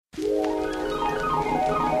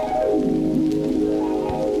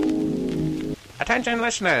Attention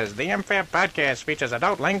listeners, the MFAB podcast features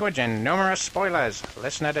adult language and numerous spoilers.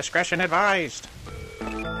 Listener discretion advised.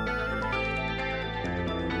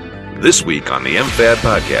 This week on the MFAB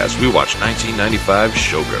podcast, we watch 1995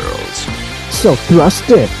 Showgirls. So thrust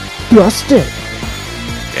it,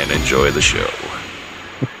 And enjoy the show.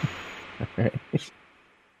 Alright.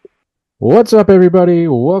 What's up, everybody?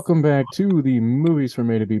 Welcome back to the Movies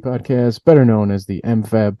from A to B podcast, better known as the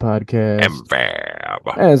MFAB podcast.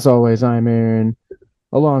 MFAB. As always, I'm Aaron.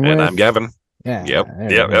 Along with... And I'm Gavin. Yeah. Yep.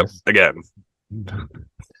 Again. Do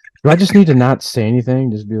I just need to not say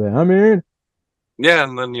anything? Just be like, I'm Aaron? Yeah,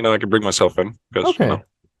 and then, I can bring myself in. Okay.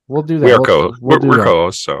 We'll do that. We are we're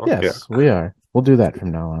co-hosts, so. Yes, we are. We'll do that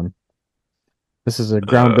from now on. This is a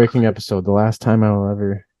groundbreaking episode. The last time I will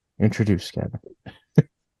ever introduce Gavin.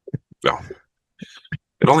 No.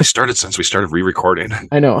 It only started since we started re-recording.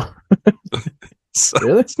 I know. So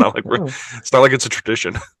Really? It's not like it's a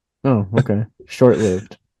tradition. Oh, okay.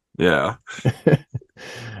 Short-lived. Yeah.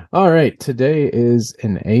 All right. Today is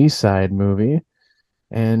an A-side movie,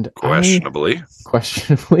 and Questionably,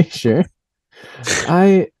 sure.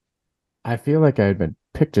 I feel like I'd been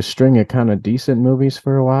picked a string of kind of decent movies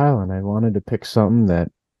for a while, and I wanted to pick something that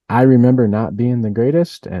I remember not being the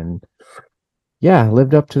greatest, and yeah,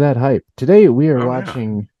 lived up to that hype. Today we are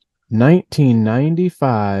watching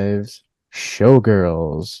 1995's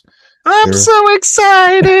Showgirls. I'm so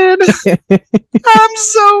excited. I'm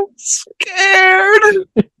so scared.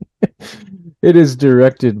 It is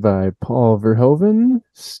directed by Paul Verhoeven,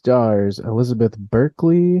 stars Elizabeth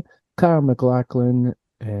Berkley, Kyle MacLachlan,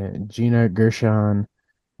 and Gina Gershon,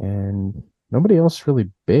 and nobody else really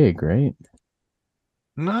big, right?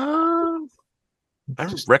 No,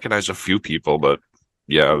 I recognize a few people, but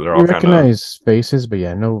yeah, they're all You kind of. recognize faces, but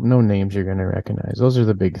yeah, no names you're gonna recognize. Those are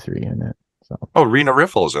the big three in it. So. Oh, Rena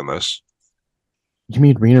Riffle's in this. You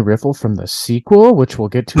mean Rena Riffle from the sequel, which we'll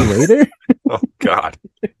get to later? Oh God.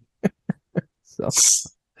 So,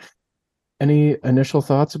 any initial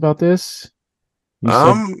thoughts about this?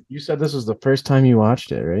 You said this was the first time you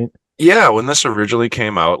watched it, right? Yeah, when this originally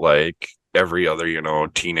came out, like every other,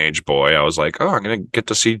 teenage boy, I was like, oh, I'm gonna get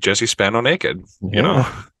to see Jesse Spano naked,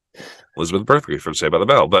 Elizabeth Berkley from Saved by the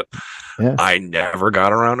Bell, but Yeah. I never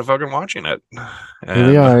got around to fucking watching it. And Here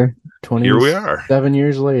we are, Here we are. 7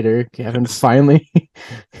 years later. Kevin finally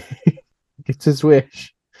gets his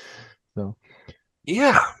wish. So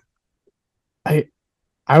Yeah. I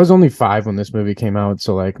was only 5 when this movie came out,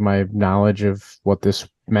 so like my knowledge of what this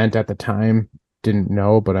meant at the time didn't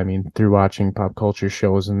know, but I mean through watching pop culture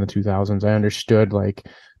shows in the 2000s, I understood like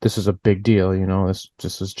this is a big deal.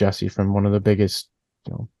 This is Jesse from one of the biggest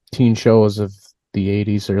teen shows of the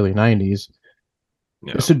 80s, early 90s.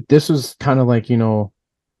 Yeah. This was kind of like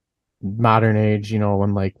modern age,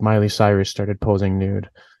 when like Miley Cyrus started posing nude.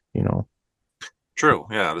 True.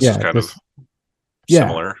 Yeah. This is kind of yeah.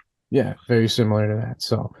 similar. Yeah, very similar to that.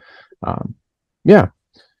 So, yeah,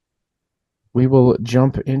 we will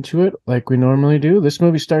jump into it like we normally do. This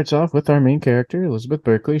movie starts off with our main character, Elizabeth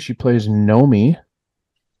Berkley. She plays Nomi.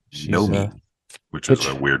 Nomi, which is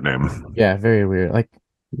a weird name. Yeah, very weird. Like,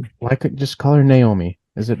 why could just call her Naomi?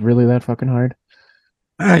 Is it really that fucking hard?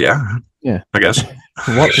 Yeah. I guess.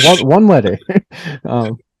 one letter.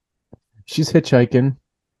 She's hitchhiking.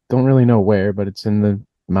 Don't really know where, but it's in the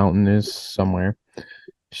mountains somewhere.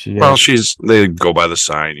 They go by the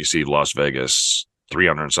sign. You see Las Vegas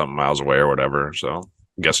 300 and something miles away or whatever. So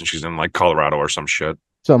I'm guessing she's in like Colorado or some shit.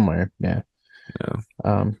 Somewhere. Yeah.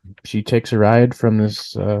 She takes a ride from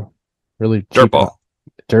this really cheap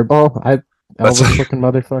dirtball. Elvis looking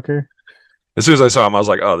motherfucker. As soon as I saw him, I was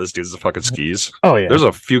like, "Oh, this dude's a fucking skis." Oh yeah. There's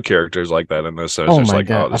a few characters like that in this. So it's oh just my like,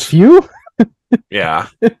 god, oh, a few? Yeah.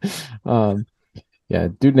 Yeah,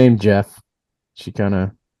 dude named Jeff. She kind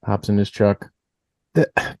of hops in his truck.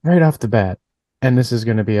 Right off the bat, and this is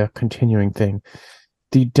going to be a continuing thing.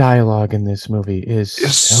 The dialogue in this movie is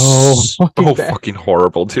so fucking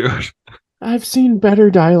horrible, dude. I've seen better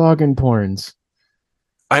dialogue in porns.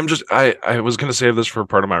 I was going to save this for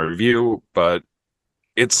part of my review, but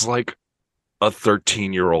it's like a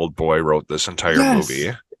 13-year-old boy wrote this entire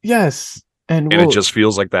movie. Yes. And it just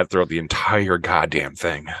feels like that throughout the entire goddamn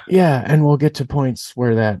thing. Yeah, and we'll get to points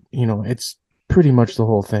where that, it's pretty much the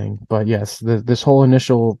whole thing. But yes, this whole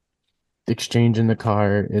initial exchange in the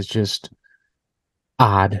car is just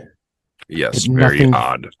odd. Yes, very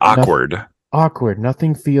odd. Awkward. Awkward.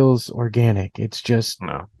 Nothing feels organic. It's just,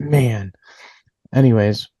 man.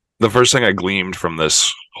 Anyways. The first thing I gleaned from this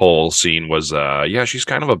whole scene was, she's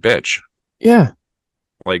kind of a bitch. Yeah.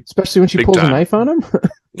 Like, especially when she pulls a knife on him.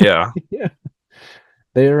 Yeah. Yeah.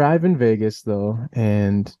 They arrive in Vegas though,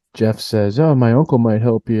 and Jeff says, "Oh, my uncle might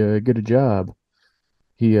help you get a job.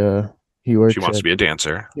 He uh he She works wants at to be a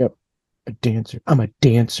dancer. yep, a dancer. I'm a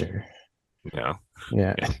dancer." Yeah.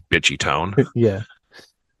 Yeah. In bitchy tone. Yeah.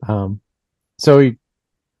 So he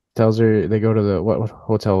tells her they go to the what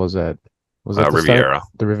hotel was that? Was that the start? Riviera.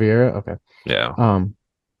 The Riviera? Okay. Yeah.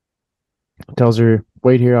 Tells her,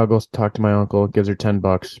 "Wait here, I'll go talk to my uncle." Gives her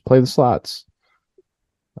 $10. Play the slots.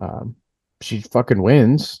 Um, she fucking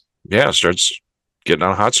wins. Yeah. Starts getting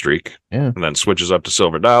on a hot streak. Yeah. And then switches up to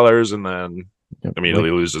silver dollars and then Yep.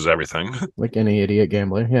 immediately loses everything. Like any idiot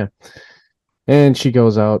gambler. Yeah. And she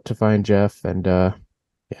goes out to find Jeff, and yeah,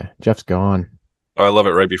 Jeff's gone. Oh, I love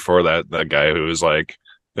it right before that guy who was like,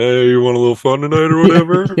 "Hey, you want a little fun tonight or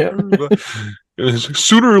whatever?" Yeah. And it's like,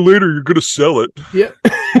 sooner or later you're gonna sell it. Yeah.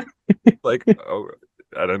 Like, oh,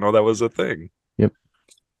 I didn't know that was a thing. Yep.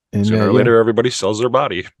 And Sooner or later everybody sells their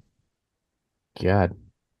body. God,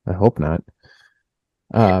 I hope not.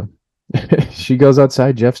 She goes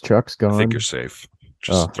outside. Jeff's truck's gone. I think you're safe.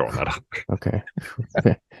 Just throwing that out. Okay.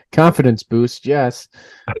 Confidence boost, yes.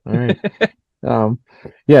 All right.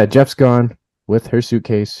 Yeah, Jeff's gone with her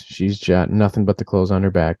suitcase. She's got nothing but the clothes on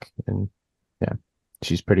her back, and yeah,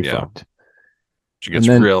 she's pretty fucked. She gets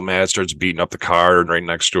real mad, starts beating up the car right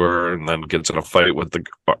next to her, and then gets in a fight with the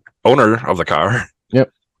owner of the car.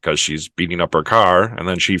 Yep. Because she's beating up her car, and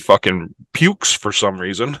then she fucking pukes for some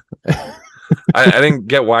reason. I didn't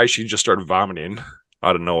get why she just started vomiting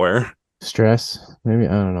out of nowhere. Stress, maybe,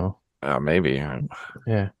 I don't know. Maybe.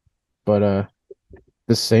 Yeah. But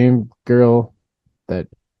the same girl that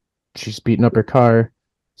she's beating up her car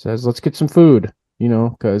says, "Let's get some food,"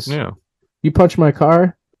 because you punch my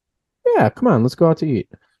car. Yeah, come on, let's go out to eat.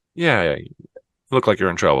 Yeah, you look like you're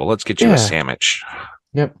in trouble. Let's get you a sandwich.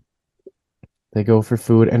 Yep. They go for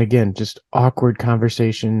food, and again, just awkward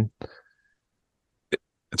conversation.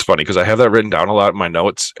 It's funny because I have that written down a lot in my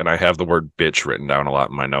notes, and I have the word bitch written down a lot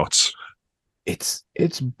in my notes. It's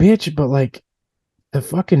bitch, but like the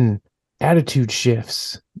fucking attitude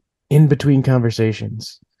shifts in between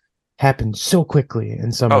conversations happen so quickly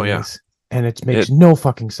in some ways, and it makes no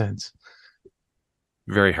fucking sense.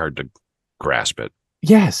 Very hard to grasp it.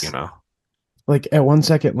 Yes. Like at one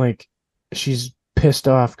second, like she's pissed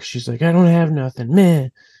off because she's like, "I don't have nothing, meh."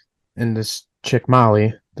 And this chick,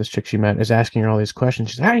 Molly, this chick she met, is asking her all these questions.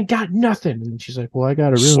 She's like, "I ain't got nothing." And she's like, "Well, I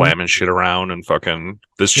got a room." Slamming shit around and fucking,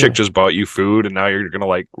 this chick just bought you food and now you're going to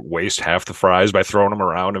like waste half the fries by throwing them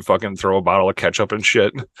around and fucking throw a bottle of ketchup and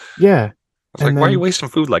shit. Yeah. I was like, why are you wasting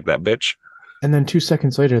food like that, bitch? And then 2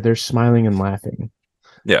 seconds later, they're smiling and laughing.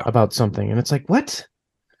 Yeah. About something. And it's like, what?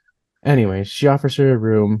 Anyway, she offers her a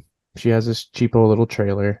room. She has this cheapo little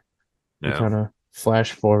trailer. Yeah. Kind of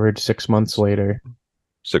flash forward 6 months later.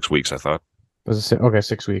 6 weeks, I thought. Okay,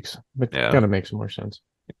 6 weeks. But kind of makes more sense.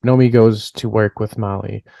 Nomi goes to work with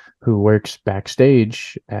Molly, who works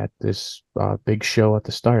backstage at this big show at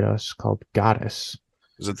the Stardust called Goddess.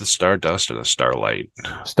 Is it the Stardust or the Starlight?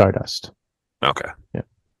 Stardust. Okay. Yeah.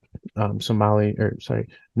 So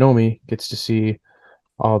Nomi gets to see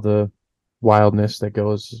all the wildness that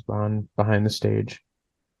goes on behind the stage.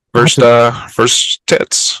 First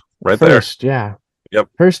tits right there. Yeah. Yep.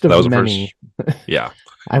 First of many. Yeah.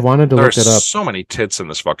 I wanted to look it up. There's so many tits in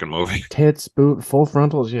this fucking movie. Tits, boot, full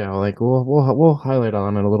frontals. Yeah, like we'll highlight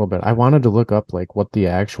on it a little bit. I wanted to look up like what the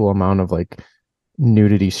actual amount of like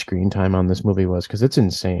nudity screen time on this movie was because it's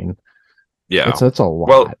insane. Yeah, it's a lot.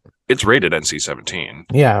 Well, it's rated NC-17.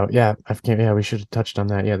 Yeah. We should have touched on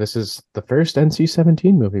that. Yeah, this is the first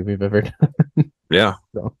NC-17 movie we've ever done. Yeah.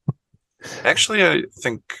 So. Actually,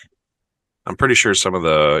 I'm pretty sure some of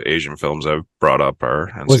the Asian films I've brought up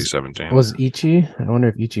are NC-17. Was Ichi? I wonder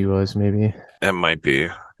if Ichi was, maybe. It might be.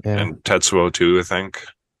 Yeah. And Tetsuo too, I think.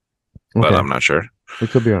 Okay. But I'm not sure. We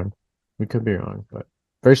could be wrong. But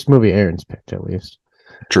first movie Aaron's picked, at least.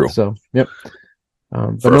 True. So, yep.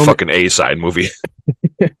 For a fucking A-side movie.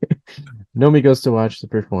 Nomi goes to watch the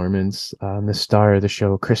performance. The star of the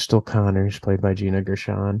show, Crystal Connors, played by Gina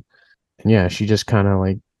Gershon. And yeah, she just kind of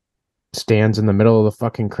like stands in the middle of the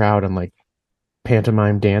fucking crowd and like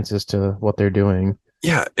pantomime dances to what they're doing.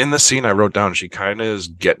 Yeah, in the scene I wrote down, she kind of is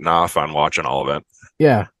getting off on watching all of it.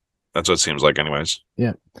 Yeah. That's what it seems like anyways.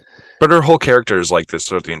 Yeah. But her whole character is like this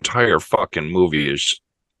throughout the entire fucking movie. Is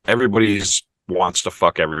everybody's wants to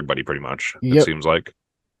fuck everybody pretty much. It seems like.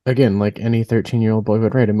 Again, like any 13-year-old boy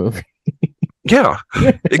would write a movie. Yeah,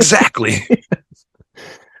 exactly.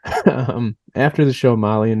 After the show,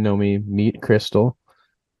 Molly and Nomi meet Crystal.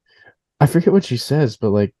 I forget what she says, but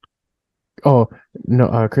like,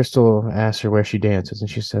 Crystal asks her where she dances, and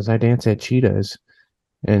she says, "I dance at Cheetahs."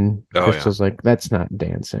 And Crystal's like, "That's not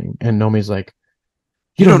dancing." And Nomi's like,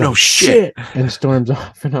 You don't know shit. And storms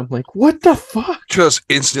off, and I'm like, what the fuck? Just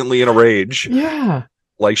instantly in a rage. Yeah.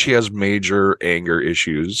 Like she has major anger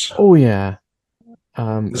issues. Oh yeah.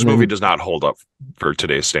 This movie does not hold up for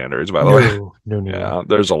today's standards, by the way. No. Yeah,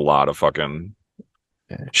 there's a lot of fucking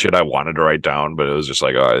shit I wanted to write down, but it was just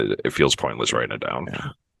like, it feels pointless writing it down. Yeah.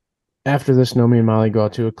 After this, Nomi and Molly go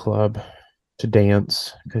out to a club to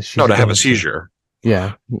dance because she's to have a seizure.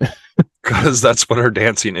 Yeah, because that's what her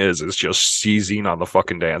dancing is. It's just seizing on the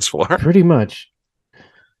fucking dance floor. Pretty much.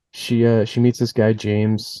 She meets this guy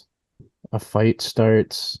James. A fight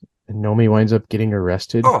starts, and Nomi winds up getting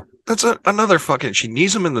arrested. Oh, that's another fucking. She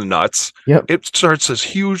knees him in the nuts. Yep. It starts this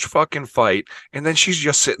huge fucking fight, and then she's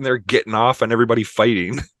just sitting there getting off on everybody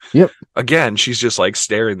fighting. Yep. Again, she's just like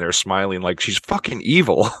staring there, smiling like she's fucking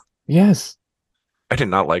evil. Yes. I did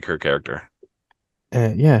not like her character.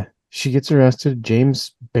 Yeah. She gets arrested.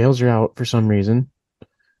 James bails her out for some reason.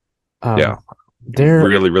 Yeah.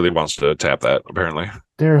 Really, really wants to tap that, apparently.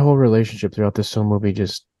 Their whole relationship throughout this whole movie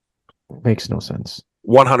just makes no sense.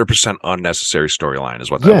 100% unnecessary storyline is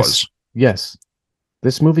what that was. Yes.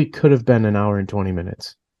 This movie could have been an hour and 20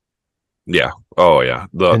 minutes. Yeah. Oh, yeah.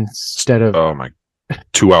 Instead of... Oh, my...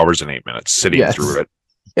 2 hours and 8 minutes sitting through it.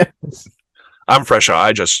 Yes. I'm fresh.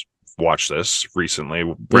 I just watched this recently,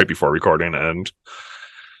 right before recording, and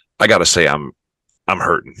I gotta say, I'm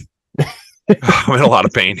hurting. I'm in a lot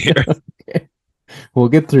of pain here. Okay. We'll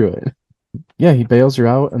get through it. Yeah, he bails her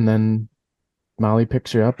out, and then Molly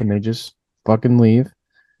picks her up, and they just fucking leave.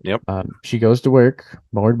 Yep. She goes to work.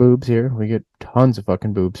 More boobs here. We get tons of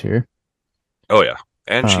fucking boobs here. Oh yeah,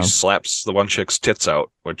 and she slaps the one chick's tits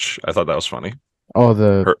out, which I thought that was funny. Oh,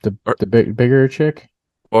 the bigger chick.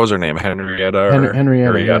 What was her name? Henrietta.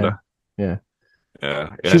 Henrietta. Yeah.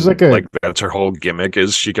 Yeah. She's like that's her whole gimmick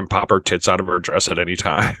is she can pop her tits out of her dress at any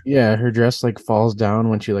time. Yeah, her dress like falls down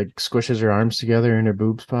when she like squishes her arms together and her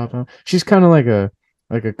boobs pop out. She's kind of like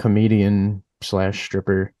a comedian /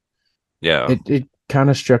 stripper. Yeah. It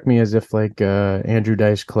kind of struck me as if like Andrew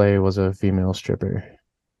Dice Clay was a female stripper.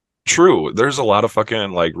 True. There's a lot of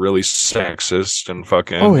fucking like really sexist and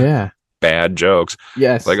fucking oh yeah bad jokes.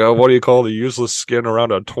 Yes. Like, oh, what do you call the useless skin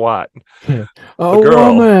around a twat? Yeah. Oh,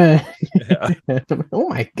 woman. Yeah. Oh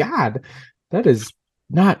my God. That is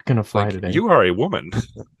not going to fly today. You are a woman.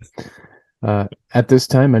 At this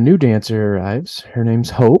time, a new dancer arrives. Her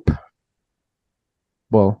name's Hope.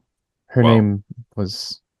 Well, her name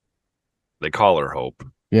was... They call her Hope.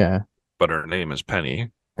 Yeah. But her name is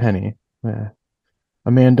Penny. Penny. Yeah. A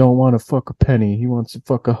man don't want to fuck a Penny. He wants to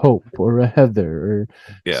fuck a Hope or a Heather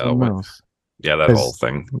or someone else. Yeah, that whole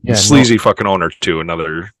thing. Yeah, sleazy fucking owner too.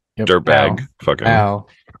 Another dirtbag. Fucking Al.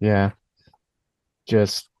 Yeah.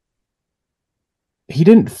 Just he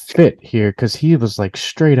didn't fit here because he was like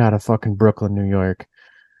straight out of fucking Brooklyn, New York.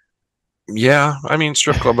 Yeah, I mean,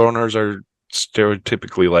 strip club owners are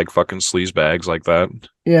stereotypically like fucking sleazebags like that.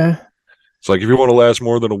 Yeah. It's like if you want to last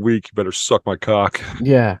more than a week, you better suck my cock.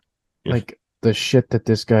 Yeah. Like the shit that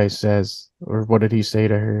this guy says, or what did he say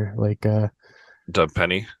to her? Like, Doug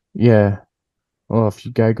Penny. Yeah. Well, if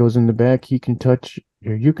your guy goes in the back, he can touch,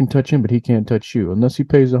 or you can touch him, but he can't touch you unless he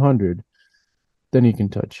pays $100. Then he can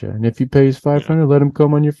touch you, and if he pays $500, let him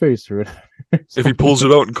come on your face or whatever. If he pulls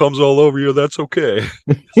it out and comes all over you, that's okay,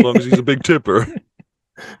 as long as he's a big tipper.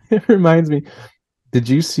 It reminds me. Did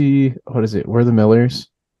you see what is it? We're the Millers.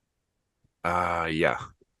 Yeah.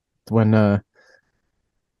 When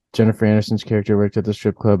Jennifer Aniston's character worked at the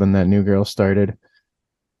strip club and that new girl started,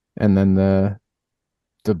 and then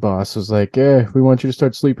the boss was like, "Yeah, we want you to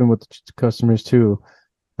start sleeping with the customers too."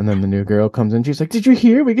 And then the new girl comes in. She's like, "Did you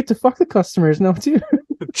hear? We get to fuck the customers now too."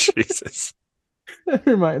 Jesus.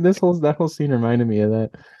 That whole scene reminded me of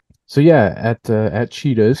that. So yeah, at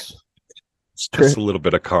Cheetah's, it's just a little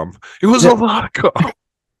bit of cum. It was a lot of cum.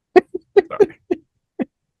 Sorry.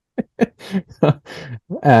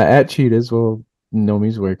 At Cheetah's, well,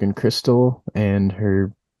 Nomi's working. Crystal and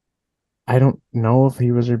her, I don't know if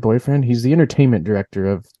he was her boyfriend. He's the entertainment director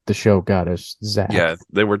of the show Goddess, Zach. Yeah,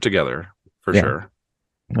 they were together for sure.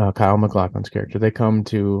 Kyle MacLachlan's character. They come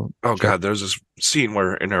to... Oh, God, there's this scene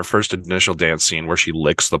where, in her first initial dance scene, where she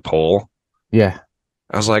licks the pole. Yeah.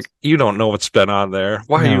 I was like, you don't know what's been on there.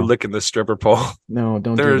 Why are you licking this stripper pole? No,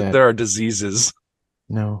 don't do that. There are diseases.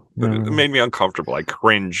 No. It made me uncomfortable. I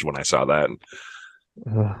cringed when I saw that.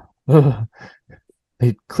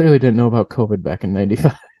 They clearly didn't know about COVID back in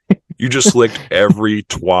 95. You just licked every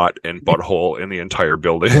twat and butthole in the entire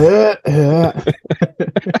building.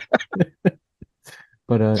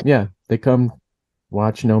 But yeah, they come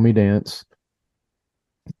watch Nomi dance.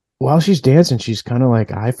 While she's dancing, she's kind of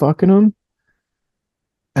like eye fucking him.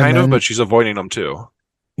 Kind of, but she's avoiding them too.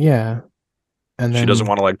 Yeah. And then she doesn't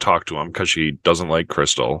want to like talk to him because she doesn't like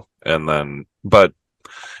Crystal. And then, but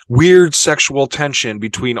weird sexual tension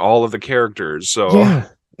between all of the characters. So yeah,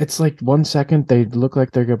 it's like 1 second they look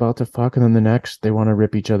like they're about to fuck, and then the next they want to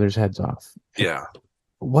rip each other's heads off. yeah,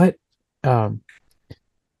 What?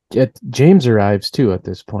 James arrives too at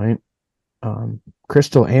this point.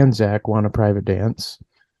 Crystal and Zach want a private dance.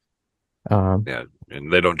 yeah,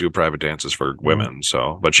 and they don't do private dances for women.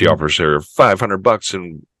 So, but she offers her $500,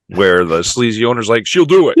 and where the sleazy owner's like, she'll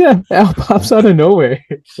do it. Yeah, Al pops out of nowhere.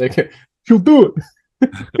 It's like, she'll do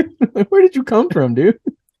it. Where did you come from, dude?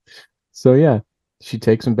 So yeah, she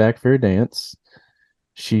takes him back for a dance.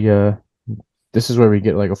 She this is where we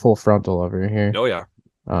get like a full frontal of her here. Oh yeah,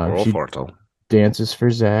 She frontal. dances for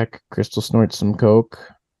Zach. Crystal snorts some coke,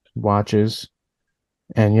 watches,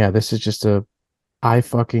 and yeah, this is just a eye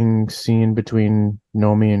fucking scene between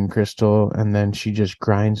Nomi and Crystal, and then she just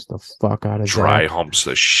grinds the fuck out of Dry Zach. humps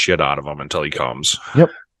the shit out of him until he comes.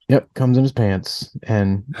 Yep, comes in his pants,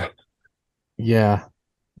 and yeah,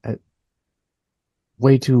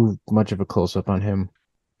 way too much of a close up on him.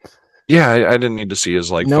 Yeah, I didn't need to see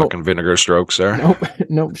his like Nope. fucking vinegar strokes there.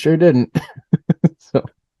 Nope, sure didn't. So,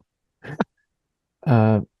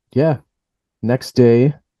 yeah. Next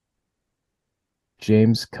day,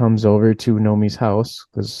 James comes over to Nomi's house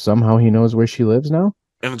because somehow he knows where she lives now.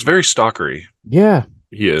 And it's very stalkery. Yeah.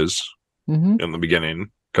 He is Mm-hmm. in the beginning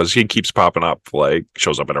because he keeps popping up, like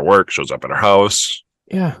shows up at her work, shows up at her house.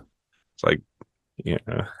 Yeah. It's like, yeah.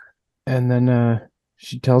 And then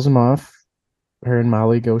she tells him off. Her and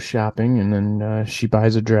Molly go shopping, and then she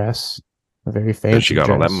buys a dress, a very fancy And she got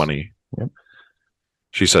all that dress. money. Yep.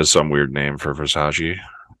 She says some weird name for Versace.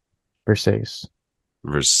 Versace.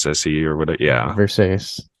 Versace or whatever. Yeah.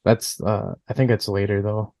 Versace. That's I think it's later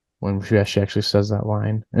though when she actually says that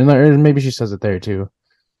line, and or maybe she says it there too.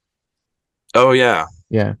 Oh yeah.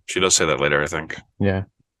 Yeah, She does say that later, I think. yeah.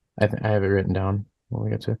 I have it written down when we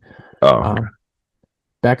get to. Oh.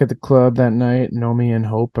 Back at the club that night, Nomi and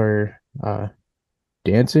Hope are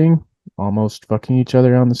dancing, almost fucking each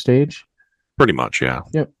other on the stage. Pretty much, yeah.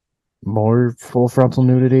 More full frontal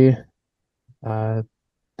nudity.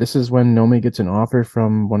 This is when Nomi gets an offer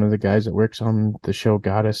from one of the guys that works on the show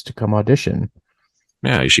Goddess to come audition.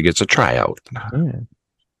 Yeah, she gets a tryout. Yeah.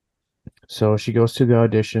 So she goes to the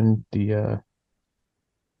audition. The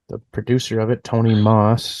producer of it, Tony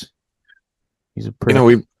Moss, he's a prick.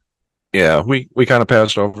 You know, we kind of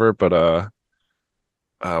passed over, but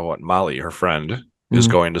what Molly, her friend, is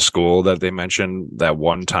going to school that they mentioned that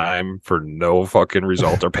one time for no fucking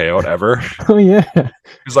result or payout ever. Oh yeah.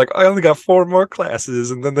 He's like, I only got 4 more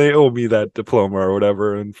classes, and then they owe me that diploma or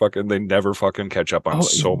whatever, and fucking they never fucking catch up on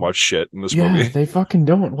so much shit in this movie. They fucking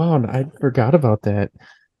don't. Wow, I forgot about that.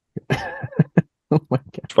 Oh my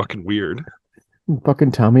god. It's fucking weird.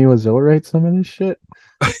 Fucking Tommy Wiseau write some of this shit.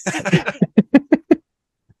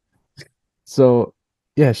 So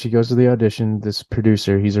yeah, she goes to the audition. This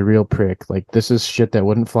producer, he's a real prick. Like, this is shit that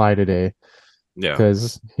wouldn't fly today. Yeah.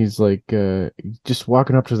 Because he's like just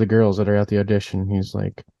walking up to the girls that are at the audition. He's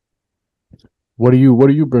like, what do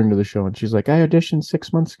you bring to the show? And she's like, I auditioned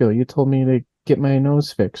 6 months ago. You told me to get my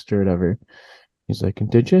nose fixed or whatever. He's like,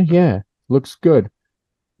 did you? Yeah, looks good.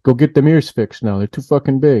 Go get them ears fixed now. They're too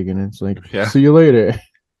fucking big. And it's like, Yeah. see you later.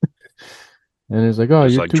 And it's like, oh,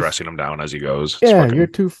 He's you're like too dressing him down as he goes. It's yeah, fucking- you're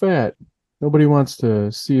too fat. Nobody wants to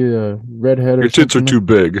see a redhead or your tits are something. too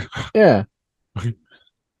big. Yeah.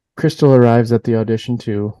 Crystal arrives at the audition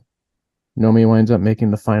too. Nomi winds up making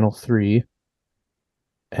the final 3.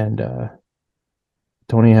 And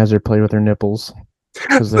Tony has her play with her nipples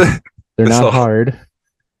because they're not So- hard.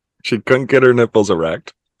 She couldn't get her nipples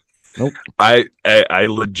erect. Nope. I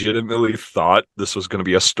legitimately thought this was going to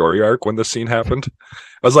be a story arc when this scene happened.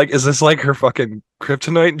 I was like, is this like her fucking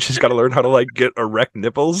kryptonite and she's got to learn how to like get erect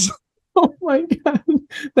nipples? Oh my god,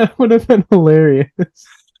 that would have been hilarious.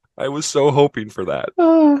 I was so hoping for that.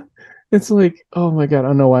 It's like, oh my god, I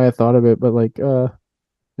don't know why I thought of it, but like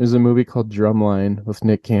there's a movie called Drumline with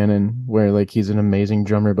Nick Cannon where like he's an amazing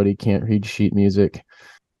drummer but he can't read sheet music.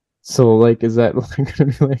 So like, is that like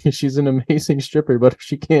gonna be like she's an amazing stripper but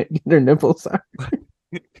she can't get her nipples out?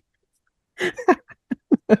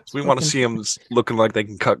 We want to see them looking like they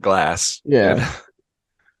can cut glass. Yeah.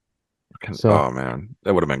 So- Oh man,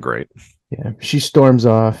 that would have been great. Yeah, she storms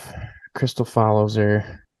off. Crystal follows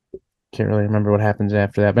her. Can't really remember what happens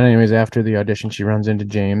after that. But anyways, after the audition, she runs into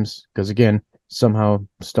James because again, somehow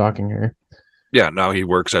stalking her. Yeah, now he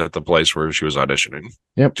works at the place where she was auditioning.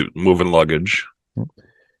 Yep. Moving luggage, but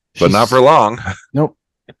She's- not for long. Nope.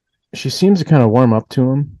 She seems to kind of warm up to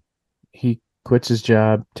him. He quits his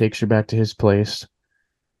job, takes her back to his place,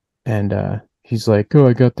 and he's like, "Oh,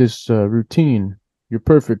 I got this routine. You're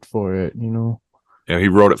perfect for it." Yeah, he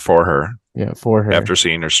wrote it for her Yeah, for her. after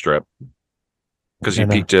seeing her strip because he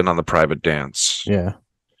And, peeked in on the private dance. yeah.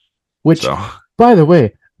 Which, So by the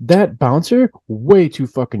way, that bouncer way too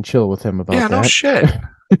fucking chill with him about yeah, no that. shit.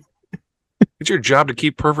 It's your job to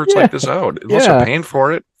keep perverts Yeah. like this out. Unless Yeah. you're paying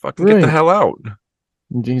for it, fucking get the Right. hell out.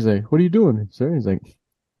 And he's like, "What are you doing, sir?" He's like,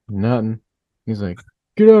 "Nothing." He's like,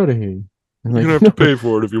 "Get out of here." I'm You're like, gonna have to pay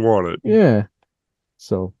for it if you want it. Yeah.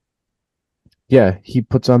 So, yeah, he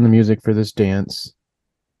puts on the music for this dance,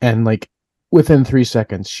 and like within 3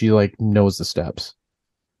 seconds, she like knows the steps.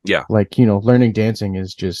 Yeah. Like, learning dancing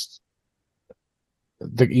is just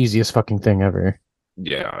the easiest fucking thing ever.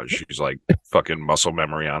 Yeah, she's like fucking muscle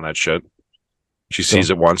memory on that shit. She So- sees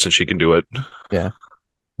it once and she can do it.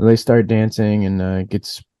 They start dancing, and it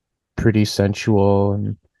gets pretty sensual,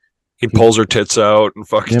 and He pulls her tits out and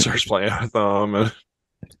fucking Yep. starts playing with them. And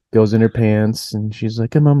goes in her pants, and she's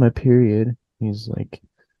like, "I'm on my period." He's like,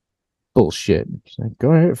 "Bullshit." She's like,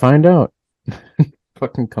 "Go ahead, find out."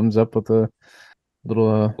 Fucking comes up with a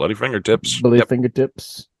little bloody fingertips. bloody Yep.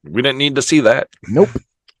 fingertips. We didn't need to see that. Nope.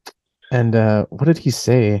 And what did he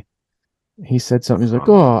say? He said something. He's like,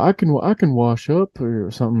 "Oh, I can wash up or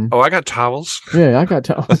something." Oh, I got towels. Yeah, I got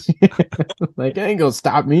towels. Like, ain't gonna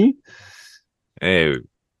stop me. Hey,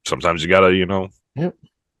 sometimes you gotta, Yep.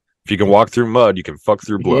 if you can walk through mud, you can fuck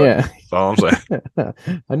through blood. Yeah. That's all I'm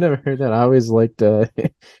saying. I never heard that. I always liked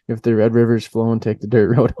if the Red River's flowing, take the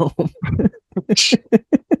dirt road home.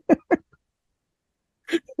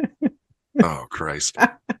 Oh, Christ.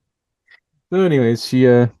 So anyways,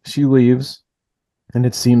 she leaves, and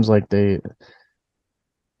it seems like there's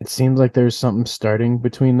something starting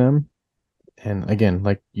between them. And again,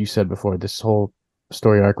 like you said before, this whole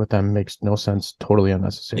story arc with them makes no sense, totally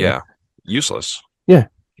unnecessary. Yeah. Useless.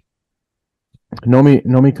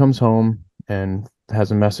 Nomi comes home and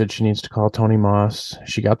has a message she needs to call Tony Moss.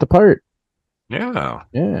 She got the part. Yeah.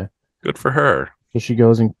 Yeah. Good for her. So she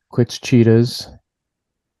goes and quits Cheetahs.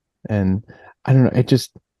 And I don't know,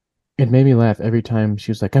 it made me laugh every time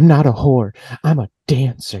she was like, "I'm not a whore, I'm a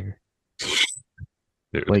dancer."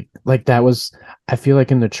 Dude. Like that was, I feel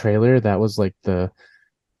like in the trailer, that was like the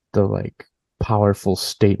like powerful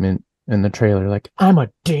statement in the trailer, like, "I'm a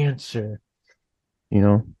dancer."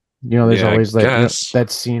 There's Yeah, I always like guess.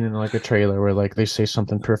 that scene in like a trailer where like they say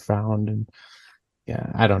something profound, and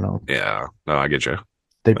yeah, I don't know. Yeah. No, I get you.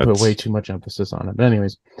 They put That's- way too much emphasis on it. But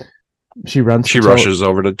anyways, she runs. She to tell- rushes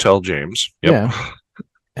over to tell James. Yep. Yeah.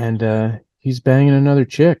 And he's banging another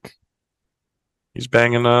chick. He's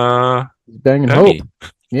banging He's banging Demi. Hope.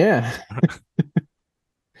 Yeah.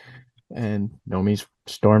 And Nomi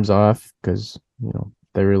storms off because,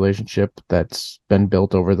 their relationship that's been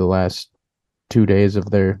built over the last 2 days of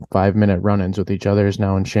their 5-minute run-ins with each other is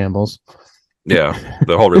now in shambles. Yeah.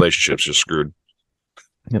 The whole relationship's just screwed.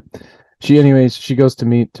 Yep. She goes to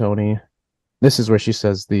meet Tony. This is where she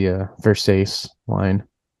says the Versace line.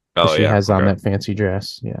 Oh, She yeah. has on okay. that fancy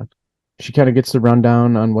dress. Yeah. She kind of gets the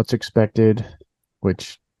rundown on what's expected,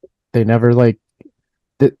 which they never like.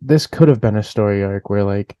 This could have been a story arc where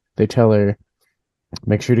like they tell her,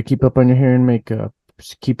 make sure to keep up on your hair and makeup,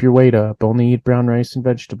 keep your weight up, only eat brown rice and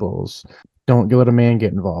vegetables, don't let a man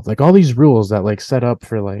get involved. Like all these rules that like set up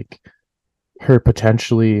for like her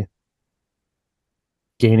potentially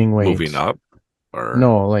gaining weight. Moving up? Or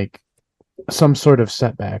No, like some sort of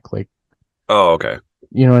setback. Like, Oh, okay.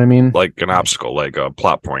 you know what I mean? Like an obstacle, like a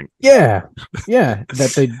plot point. Yeah. Yeah.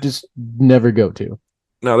 That they just never go to.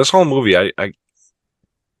 No, this whole movie,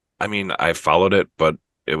 I mean, I followed it, but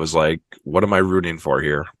it was like, what am I rooting for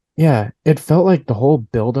here? Yeah. It felt like the whole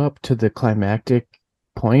build up to the climactic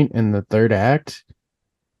point in the third act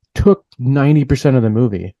took 90% of the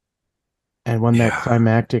movie. And when that Yeah.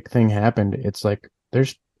 climactic thing happened, it's like,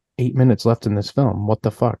 there's 8 minutes left in this film. What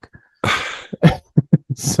the fuck?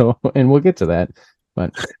 So, and we'll get to that.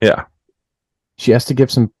 But Yeah. she has to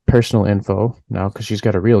give some personal info now because she's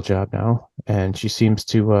got a real job now. And she seems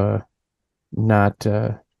to not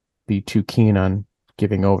be too keen on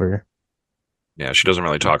giving over. Yeah, she doesn't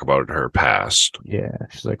really talk about her past. Yeah.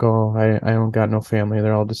 She's like, "Oh, I don't got no family.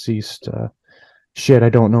 They're all deceased. Shit, I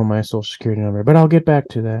don't know my social security number, but I'll get back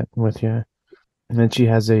to that with you." And then she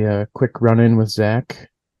has a quick run-in with Zach,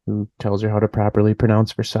 who tells her how to properly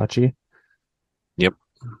pronounce Versace. Yep.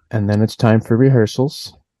 And then it's time for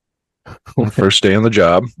rehearsals. First day on the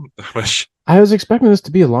job. Which I was expecting this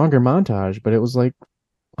to be a longer montage, but it was like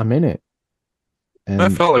a minute. I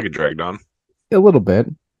And felt like it dragged on. a little bit,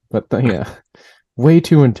 but yeah, way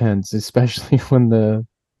too intense, especially when the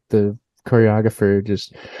choreographer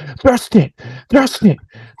just thrust it, thrust it,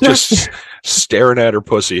 thrust Just it. staring at her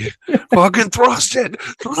pussy. Fucking thrust it,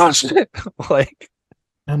 thrust it. Like,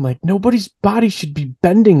 I'm like, nobody's body should be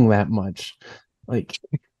bending that much. Like,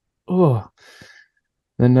 oh.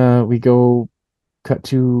 Then we go cut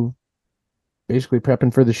to basically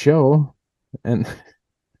prepping for the show, and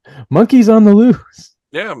monkeys on the loose.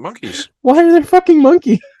 yeah, monkeys. Why are there fucking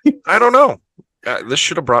monkeys? I don't know. This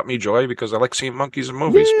should have brought me joy because I like seeing monkeys in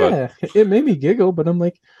movies, Yeah, it made me giggle, but I'm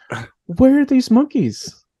like, where are these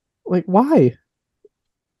monkeys? Like, why?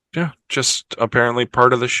 but yeah, just apparently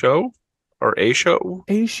part of the show or a show.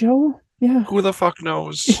 A show? Yeah. Who the fuck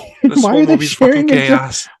knows? This Why whole are they movie's fucking sharing a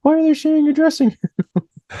chaos. Why are they sharing a dressing?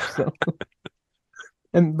 So,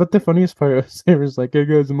 but the funniest part was there was like, hey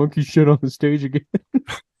guys, the monkey shit on the stage again,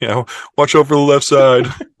 Yeah, watch out for the left side.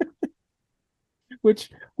 which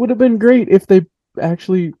would have been great if they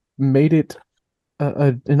actually made it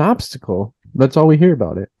an obstacle. That's all we hear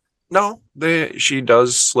about it. No, she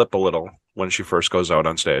does slip a little when she first goes out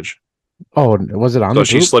on stage. Oh, was it on? So the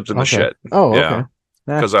she poop? slipped in the Okay. shit. Oh, Yeah. okay.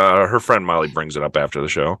 Because her friend Molly brings it up after the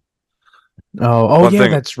show. Oh, One yeah,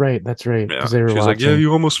 thing- that's right. That's right. Yeah. Because they were She's like, watching. yeah,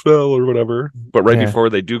 you almost fell or whatever. But right Yeah. before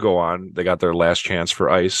they do go on, they got their last chance for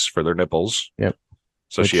ice for their nipples. Yep.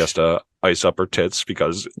 So she Which- has to ice up her tits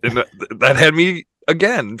because that had me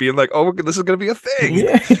again being like, oh, this is going to be a thing.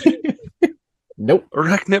 Yeah. Nope.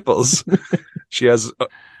 Erect nipples. She has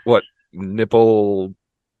nipple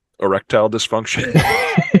erectile dysfunction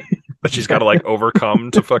that she's got to like overcome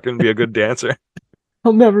to fucking be a good dancer.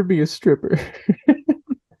 I'll never be a stripper.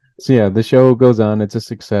 So yeah, the show goes on. It's a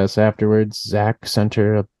success. Afterwards, Zach sent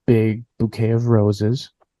her a big bouquet of roses.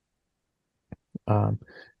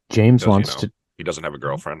 James Does he wants know? to He doesn't have a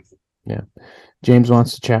girlfriend. James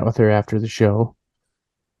wants to chat with her after the show.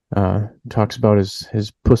 Talks about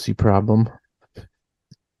his pussy problem.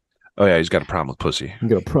 Oh yeah, he's got a problem with pussy. You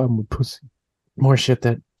got a problem with pussy. More shit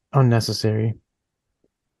that unnecessary.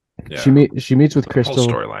 Yeah. She meets with The whole Crystal.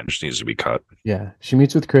 storyline just needs to be cut. Yeah, she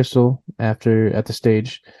meets with Crystal at the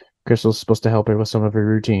stage. Crystal's supposed to help her with some of her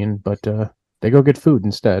routine, but they go get food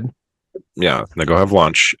instead. Yeah, they go have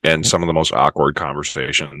lunch, and some of the most awkward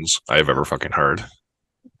conversations I've ever fucking heard.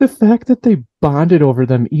 The fact that they bonded over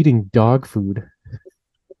them eating dog food.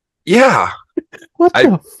 Yeah, What I-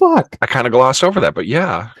 the fuck? I kind of glossed over that, but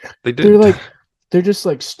yeah, they did. They're just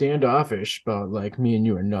like standoffish about like me and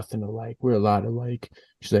you are nothing alike. We're a lot alike.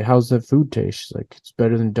 She's like, how's that food taste? She's like, it's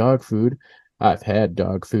better than dog food. I've had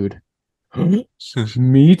dog food.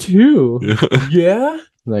 Me too. Yeah.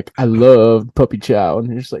 Like, I love puppy chow. And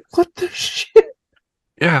you're just like, what the shit?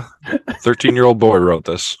 Yeah, 13-year-old boy wrote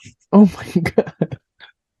this. Oh my god.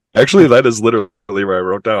 Actually, that is literally where I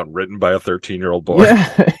wrote down, written by a 13-year-old boy.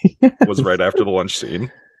 Yeah. Was right after the lunch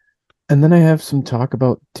scene. And then I have some talk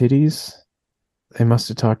about titties. They must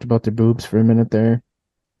have talked about their boobs for a minute there.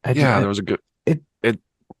 There was a good. it-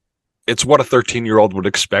 It's what a 13-year-old would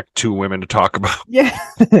expect two women to talk about. Yeah.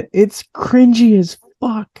 It's cringy as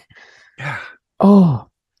fuck. Yeah, Oh.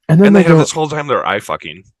 And then and they they have go, this whole time they're eye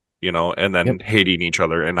fucking, and then Yep. hating each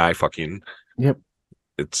other and eye fucking. Yep.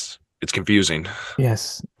 It's confusing.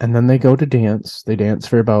 yes. And then they go to dance. They dance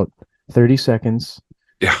for about 30 seconds.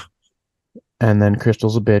 Yeah. And then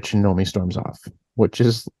Crystal's a bitch and Nomi storms off, which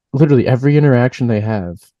is literally every interaction they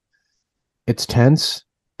have. It's tense.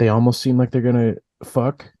 They almost seem like they're going to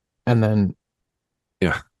fuck. And then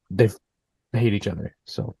they hate each other.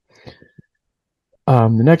 So the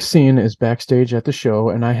next scene is backstage at the show,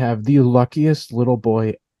 and I have the luckiest little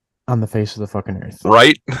boy on the face of the fucking earth.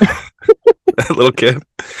 Right? That little kid.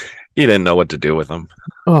 He didn't know what to do with him.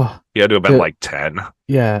 Oh, He had to have been The- like 10.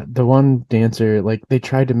 yeah, the one dancer, like they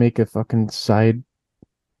tried to make a fucking side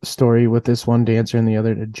story with this one dancer and the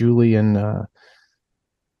other, Julie and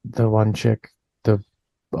the one chick, the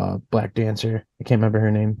black dancer. I can't remember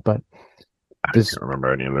her name, but I this can't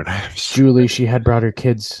remember any of their names. Julie, she had brought her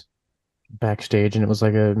kids backstage, and it was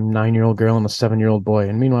like a 9-year-old girl and a 7-year-old boy.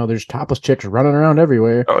 And meanwhile, there's topless chicks running around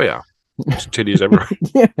everywhere. Oh, yeah. There's titties everywhere.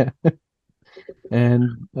 Yeah.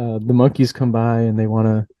 And the monkeys come by and they want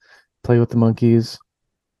to play with the monkeys.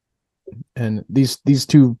 And these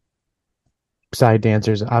two side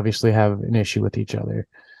dancers obviously have an issue with each other.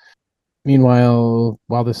 Meanwhile,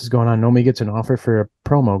 while this is going on, Nomi gets an offer for a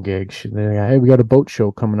promo gig. They're like, hey, we got a boat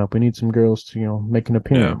show coming up. We need some girls to, make an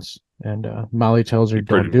appearance. And Molly tells her,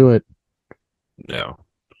 Pretty- don't do it. Yeah.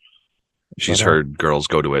 She's But, heard girls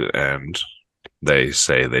go to it and they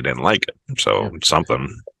say they didn't like it. So Yeah.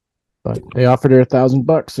 something. But they offered her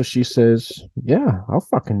 $1,000, so she says, yeah, I'll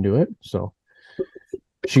fucking do it. So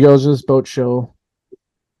she goes to this boat show.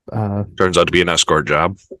 Turns out to be an escort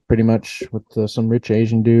job. Pretty much with some rich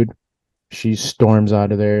Asian dude. She storms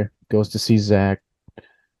out of there, goes to see Zach,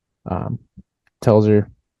 um, tells her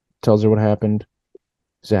what happened.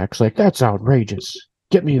 Zach's like, "That's outrageous.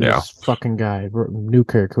 Get me this fucking guy,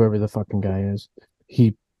 Newkirk, whoever the fucking guy is."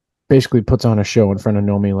 He basically puts on a show in front of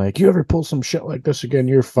Nomi, like, "You ever pull some shit like this again,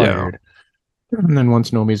 you're fired." And then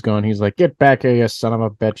once Nomi's gone, he's like, "Get back here, you son of a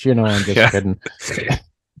bitch. You know I'm just kidding."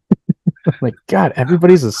 I'm like, God,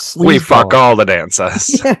 everybody's a sleazeball. We fuck all the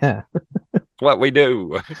dancers. Yeah. What we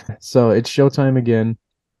do. So it's showtime again.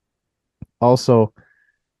 Also,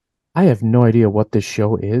 I have no idea what this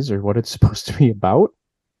show is or what it's supposed to be about.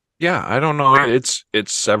 Yeah, I don't know. It's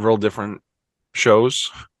several different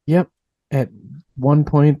shows. Yep. At one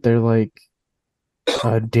point, they're like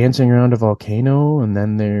dancing around a volcano, and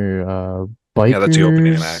then they're bikers. Yeah, that's the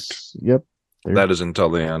opening act. Yep. That is until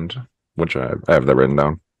the end, which I have that written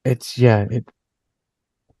down. I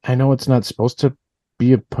know it's not supposed to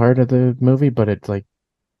be a part of the movie, but it's like,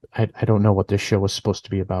 I don't know what this show was supposed to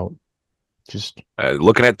be about. Just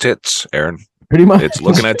looking at tits, Aaron. Pretty much. It's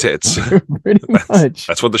looking at tits. Pretty much.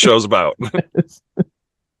 That's what the show's about.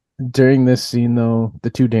 During this scene, though, the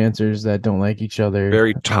two dancers that don't like each other.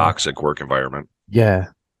 Very toxic work environment. Yeah.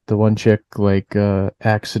 The one chick, like,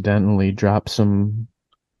 accidentally drops some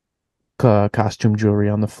costume jewelry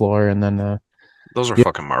on the floor, and then... Those are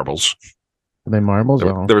fucking marbles. Are they marbles?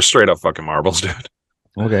 They were straight up fucking marbles, dude.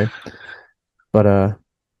 Okay. But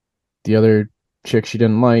the other chick she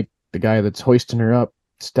didn't like, the guy that's hoisting her up,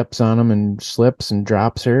 steps on him and slips and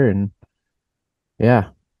drops her, and yeah.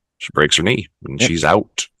 She breaks her knee, and she's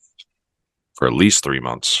out for at least 3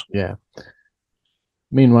 months. Yeah.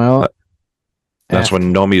 Meanwhile... That's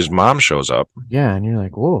when Nomi's mom shows up. Yeah, and you're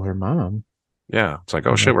like, whoa, her mom. Yeah. It's like,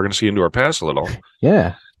 oh shit, we're going to see into her past a little.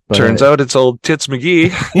 Yeah. But, turns out it's old Tits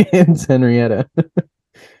McGee. It's Henrietta.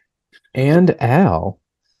 And Al.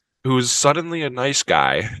 Who's suddenly a nice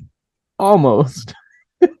guy. Almost.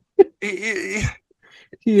 He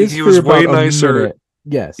was way nicer. Minute.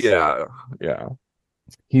 Yes. Yeah.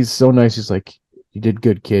 He's so nice. He's like, "You did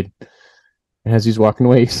good, kid." And as he's walking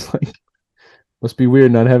away, he's like, "Must be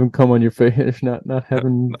weird not having come on your face, not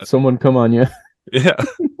having someone come on you." Yeah.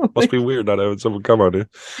 Must be weird not having someone come on you.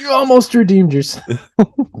 You almost redeemed yourself.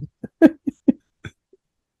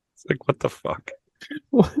 It's like, what the fuck?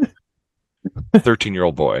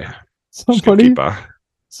 13-year-old boy. Somebody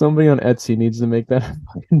on Etsy needs to make that a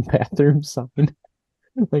fucking bathroom sign.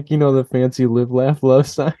 Like, the fancy live, laugh, love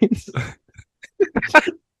signs.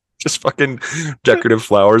 Just fucking decorative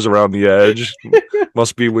flowers around the edge.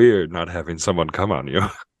 Must be weird not having someone come on you.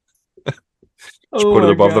 Just put it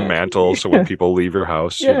above the mantle so when people leave your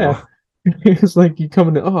house, It's like you come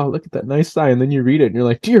in, oh, look at that nice sign, and then you read it and you're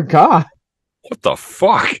like, dear God. What the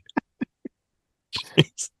fuck?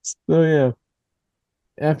 So yeah.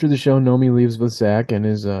 After the show, Nomi leaves with Zach in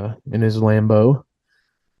his Lambo.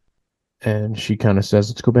 And she kind of says,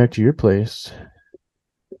 "Let's go back to your place."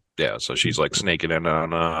 Yeah, so she's like snaking in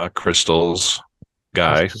on Crystal's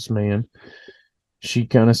guy. Crystal's man. She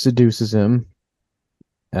kind of seduces him.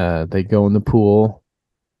 They go in the pool.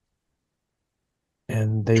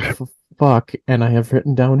 And they fuck. And I have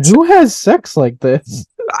written down, who has sex like this?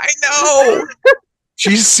 I know!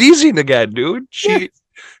 She's seizing again, dude. She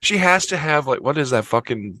has to have, like, what is that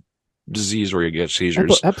fucking disease where you get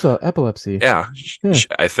seizures? Epilepsy. Yeah.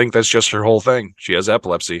 I think that's just her whole thing. She has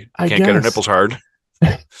epilepsy. Can't get her nipples hard.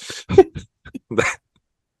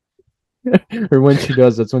 Or when she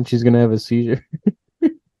does, that's when she's going to have a seizure.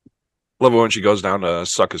 Love it when she goes down to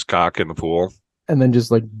suck his cock in the pool. And then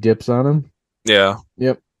just, like, dips on him. Yeah.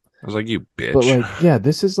 Yep. I was like, you bitch. But, like, yeah,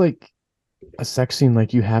 this is, like, a sex scene,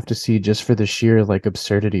 like, you have to see just for the sheer, like,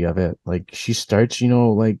 absurdity of it. Like, she starts,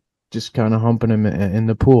 like, just kind of humping him in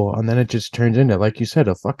the pool, and then it just turns into, like you said,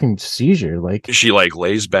 a fucking seizure. Like, she, like,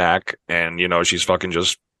 lays back, and, she's fucking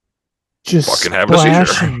just fucking having a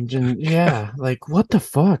seizure. And, yeah, like, what the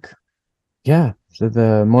fuck? Yeah. So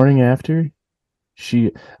the morning after,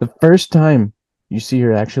 the first time you see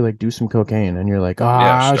her actually, like, do some cocaine, and you're like,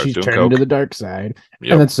 she's turning to the dark side.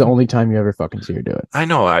 Yep. And that's the only time you ever fucking see her do it. I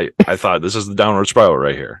know. I thought this is the downward spiral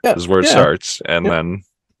right here. Yep. This is where it starts, and then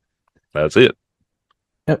that's it.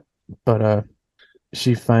 Yep. But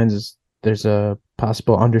she finds there's a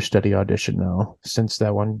possible understudy audition now since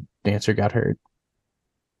that one dancer got hurt.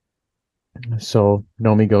 So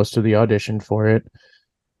Nomi goes to the audition for it.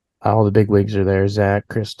 All the big wigs are there. Zach,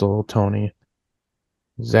 Crystal, Tony.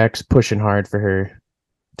 Zach's pushing hard for her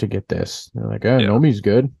to get this. They're like, Nomi's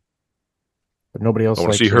good. But nobody else. I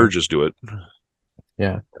want to see her just do it.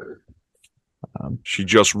 Yeah. She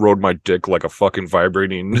just rode my dick like a fucking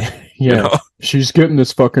vibrating. Yeah. She's getting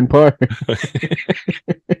this fucking part.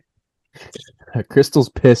 Crystal's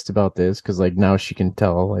pissed about this because like now she can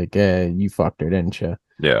tell like, you fucked her, didn't you?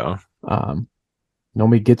 Yeah.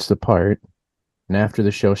 Nomi gets the part, and after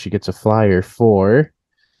the show, she gets a flyer for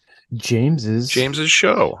James's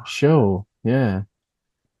show. Yeah.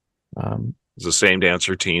 It's the same dance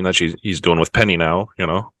routine that he's doing with Penny now,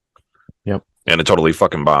 Yep. And it totally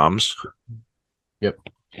fucking bombs. Yep.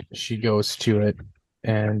 She goes to it,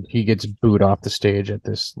 and he gets booed off the stage at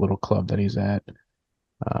this little club that he's at.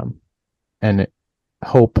 And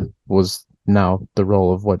Hope was now the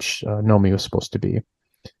role of what Nomi was supposed to be.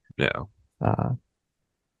 Yeah.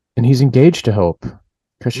 And he's engaged to Hope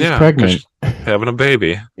because she's pregnant. Having a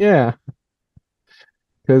baby. Yeah.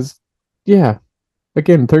 Because, again,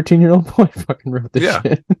 13-year-old boy fucking wrote this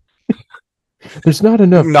shit. There's not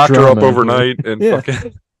enough Knocked her up drama overnight and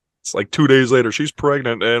fucking... It's like 2 days later, she's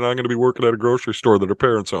pregnant, and I'm going to be working at a grocery store that her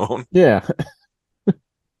parents own. Yeah.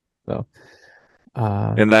 So...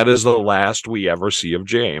 and that is the last we ever see of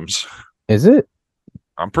James. Is it?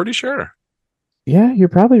 I'm pretty sure. Yeah, you're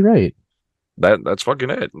probably right. That's fucking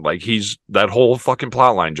it. Like that whole fucking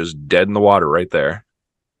plot line just dead in the water right there.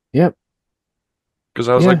 Yep. Because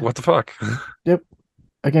I was like, what the fuck? Yep.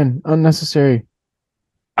 Again, unnecessary.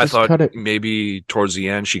 I thought maybe towards the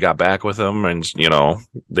end she got back with him and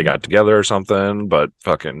they got together or something, but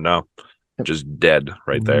fucking no. Yep. Just dead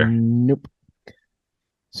right there. Nope.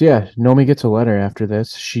 So yeah, Nomi gets a letter after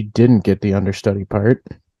this. She didn't get the understudy part.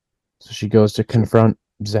 So she goes to confront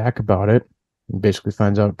Zach about it and basically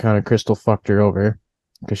finds out kind of Crystal fucked her over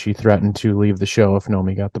because she threatened to leave the show if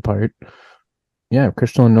Nomi got the part. Yeah,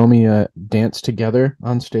 Crystal and Nomi dance together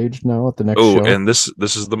on stage now at the next show. Oh, and this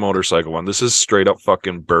is the motorcycle one. This is straight up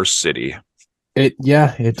fucking Burst City. It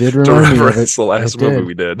did remind me of it. It's the last movie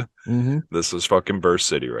we did. Mm-hmm. This is fucking Burst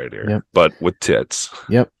City right here. Yep. But with tits.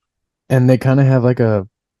 Yep. And they kind of have like a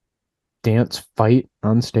dance fight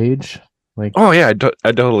on stage. Like, oh yeah,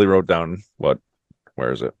 I totally wrote down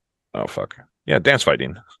where is it? Oh fuck. Yeah, dance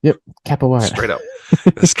fighting. Yep. Capoeira. Straight up.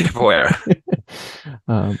 It's capoeira.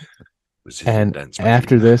 And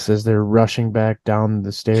after this, as they're rushing back down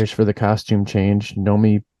the stairs for the costume change,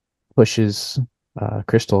 Nomi pushes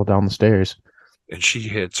Crystal down the stairs. And she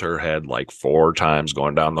hits her head like 4 times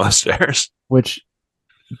going down those stairs. Which,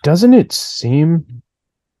 doesn't it seem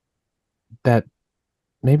that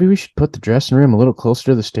maybe we should put the dressing room a little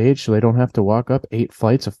closer to the stage so they don't have to walk up 8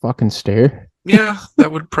 flights of fucking stair? Yeah,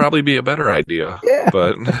 that would probably be a better idea. Yeah.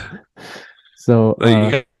 But so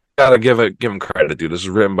you gotta give him credit, dude. This is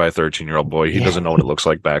written by a 13-year-old boy. He doesn't know what it looks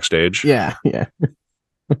like backstage. Yeah.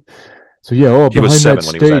 So behind that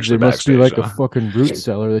stage there must be like a fucking root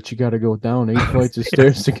cellar that you gotta go down 8 flights of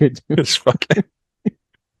stairs to get to. It's fucking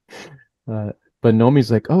but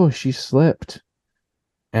Nomi's like, oh, she slipped.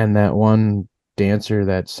 And that one dancer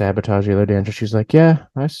that sabotaged the other dancer, she's like, yeah,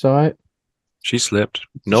 I saw it. She slipped.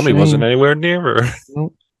 Nomi wasn't anywhere near her.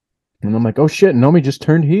 Nope. And I'm like, oh shit, Nomi just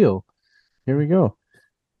turned heel. Here we go.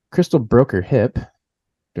 Crystal broke her hip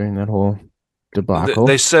during that whole debacle.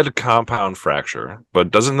 They said compound fracture,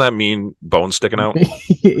 but doesn't that mean bone sticking out?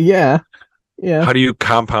 Yeah. How do you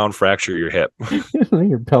compound fracture your hip?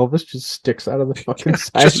 Your pelvis just sticks out of the fucking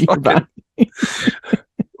side of your body.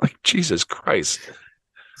 Like, Jesus Christ.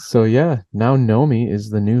 So yeah, now Nomi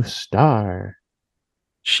is the new star.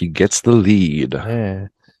 She gets the lead. Yeah.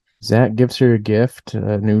 Zach gives her a gift,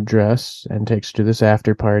 a new dress, and takes her to this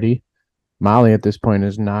after party. Molly at this point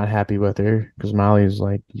is not happy with her because Molly's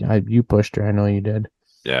like, you pushed her. I know you did.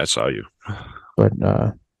 Yeah, I saw you. But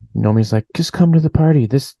Nomi's like, just come to the party.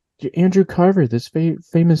 This Andrew Carver, this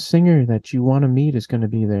famous singer that you want to meet, is going to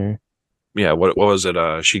be there. Yeah, what was it?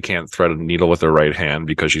 She can't thread a needle with her right hand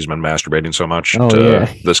because she's been masturbating so much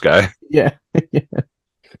this guy. Yeah.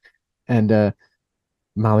 And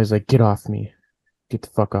Molly's like, get off me. Get the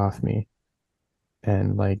fuck off me.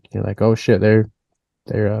 And like, you're like, oh shit, their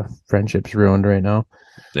friendship's ruined right now.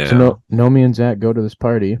 Yeah. So Nomi and Zach go to this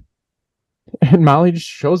party. And Molly just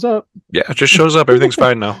shows up. Yeah, it just shows up. Everything's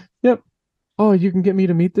fine now. Yep. Oh, you can get me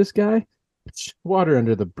to meet this guy? Water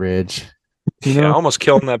under the bridge. Yeah, almost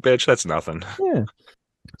killing that bitch. That's nothing. Yeah.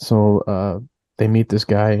 So they meet this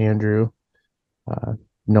guy, Andrew.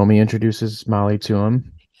 Nomi introduces Molly to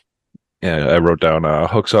him. Yeah, I wrote down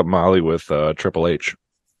hooks up Molly with Triple H.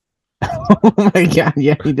 Oh my god,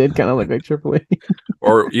 yeah, he did kind of look like Triple H.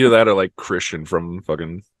 Or either that or like Christian from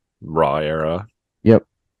fucking Raw era. Yep.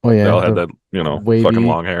 Oh yeah. They all had that, wavy, fucking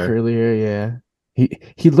long hair. Curly hair, yeah.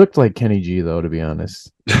 He looked like Kenny G though, to be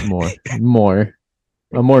honest. A more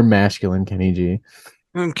masculine Kenny G.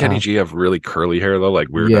 Didn't Kenny G have really curly hair though, like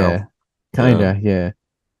weirdo? Yeah. Kinda, yeah.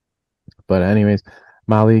 But anyways,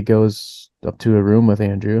 Molly goes up to a room with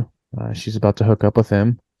Andrew. She's about to hook up with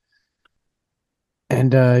him.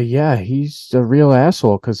 And yeah, he's a real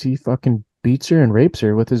asshole because he fucking beats her and rapes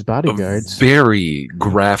her with his A bodyguards. very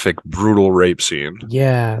graphic, brutal rape scene.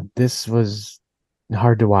 Yeah, this was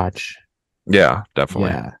hard to watch. Yeah, definitely.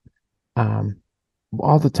 Yeah. Um,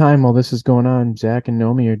 all the time while this is going on, Zach and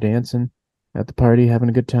Nomi are dancing at the party, having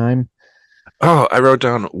a good time. Oh, I wrote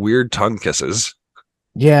down weird tongue kisses.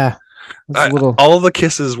 Yeah, it's a little. All the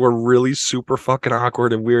kisses were really super fucking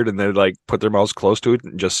awkward and weird, and they like put their mouths close to it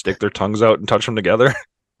and just stick their tongues out and touch them together.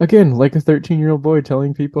 Again, like a 13-year-old boy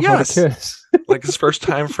telling people Yes. how to kiss. Like his first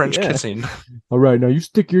time French Yeah. kissing. All right, now you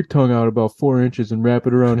stick your tongue out about 4 inches and wrap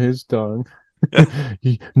it around his tongue.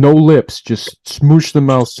 No lips, just smoosh the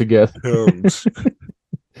mouths together.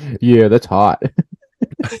 Yeah, that's hot.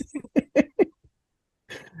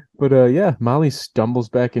 But yeah, Molly stumbles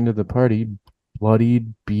back into the party,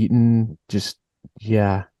 bloodied, beaten, just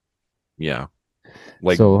yeah. Yeah.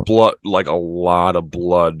 Like So- blood, like a lot of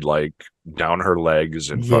blood, like down her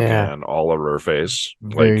legs and Yeah. fucking all over her face.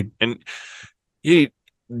 Very- Like, and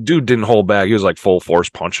dude didn't hold back. He was like full force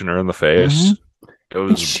punching her in the face. It And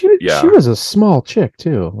was, she yeah. was a small chick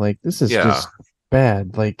too. Like this is Yeah. just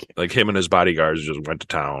bad. Like Like him and his bodyguards just went to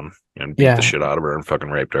town and beat Yeah. the shit out of her and fucking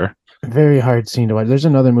raped her. very hard scene to watch. There's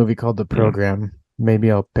another movie called The Mm-hmm. Program. Maybe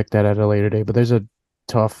I'll pick that at a later date, but there's a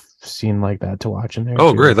tough scene like that to watch in there.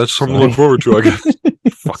 Oh, too. great. That's something to So- look forward to, I guess.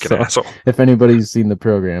 Fucking So, asshole. if anybody's seen The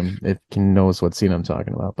Program, it can knows what scene I'm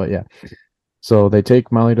talking about. But yeah. So they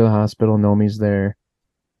take Molly to the hospital. Nomi's there.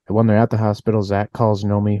 And when they're at the hospital, Zach calls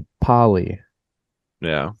Nomi Polly.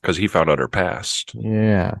 Yeah, because he found out her past.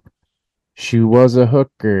 Yeah. She was a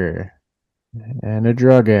hooker and a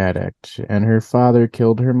drug addict, and her father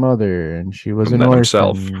killed her mother, and she was And an then orphan.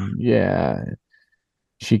 himself. Yeah.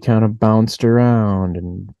 She kind of bounced around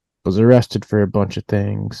and was arrested for a bunch of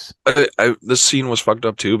things. This scene was fucked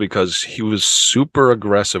up too because he was super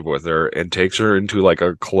aggressive with her and takes her into like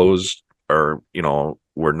a closed or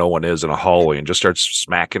where no one is in a hallway and just starts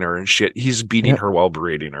smacking her and shit. He's beating Yep. her while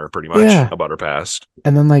berating her pretty much Yeah. about her past.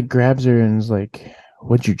 And then like grabs her and is like,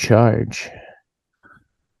 "What'd you charge?"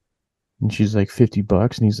 And she's like,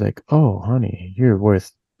 $50. And he's like, "Oh, honey, you're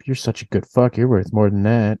such a good fuck. You're worth more than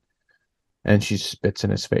that." And she spits in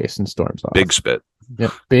his face and storms off. Big spit.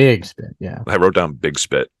 Yep, big spit. Yeah. I wrote down big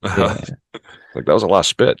spit. Yeah. Like that was a lot of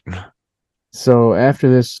spit. So after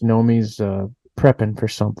this, Nomi's prepping for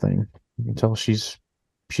something. You can tell she's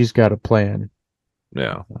got a plan.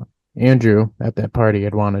 Yeah. Andrew at that party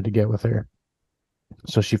had wanted to get with her.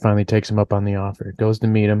 So she finally takes him up on the offer, goes to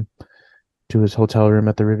meet him to his hotel room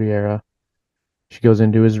at the Riviera. She goes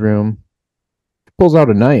into his room, pulls out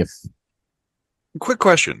a knife. Quick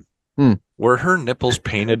question. Hmm. Were her nipples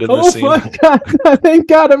painted in Oh this scene? my god! Thank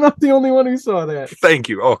God I'm not the only one who saw that. Thank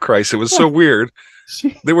you. Oh Christ, it was so weird.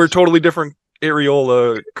 They were totally different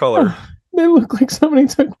areola color. They look like somebody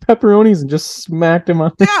took pepperonis and just smacked him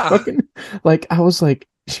on the Yeah. fucking. Like I was like,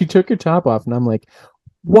 she took her top off, and I'm like,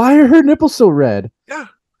 why are her nipples so red? Yeah.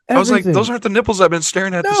 I was like, those aren't the nipples I've been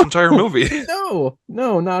staring at this No. entire movie.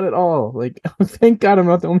 No, not at all. Like, thank God I'm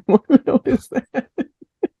not the only one who noticed that.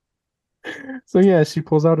 So yeah, she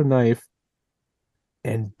pulls out a knife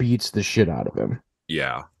and beats the shit out of him.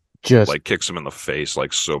 Yeah. Just Like kicks him in the face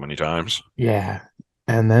like so many times. yeah,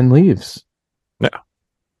 and then leaves.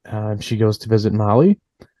 Yeah. She goes to visit Molly.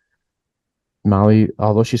 Molly,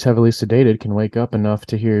 although she's heavily sedated, can wake up enough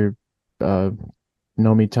to hear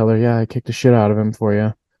Nomi tell her, "Yeah, I kicked the shit out of him for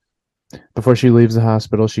you." Before she leaves the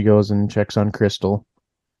hospital, she goes and checks on Crystal,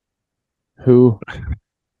 who,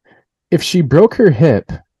 if she broke her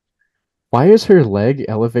hip, why is her leg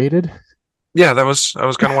elevated? Yeah, I was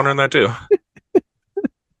kind of wondering that too.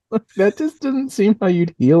 That just doesn't seem how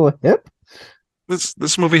you'd heal a hip.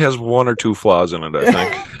 This movie has one or two flaws in it, I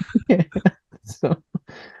think. So,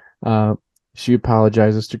 she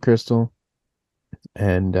apologizes to Crystal,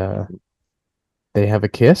 and they have a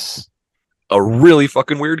kiss. A really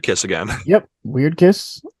fucking weird kiss again. Yep, weird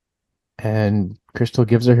kiss. And Crystal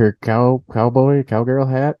gives her cowgirl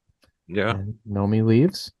hat, Yeah. and Nomi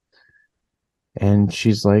leaves. And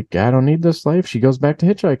she's like, "I don't need this life." She goes back to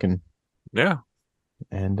hitchhiking. Yeah.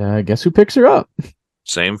 And guess who picks her up?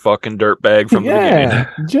 Same fucking dirtbag from the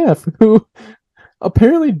beginning. Jeff, who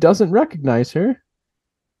apparently doesn't recognize her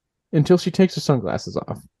until she takes her sunglasses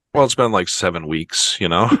off. Well, it's been like 7 weeks,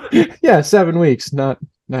 Yeah, 7 weeks, not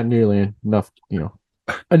nearly enough,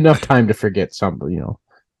 enough time to forget something,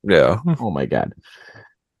 Yeah. Oh my God.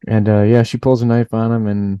 And yeah, she pulls a knife on him,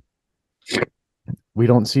 and we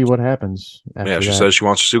don't see what happens after Yeah, she that. says she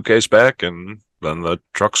wants her suitcase back, and then the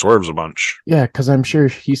truck swerves a bunch. Yeah, because I'm sure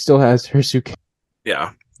he still has her suitcase.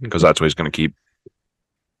 Yeah, because that's what he's going to keep.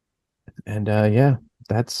 And yeah,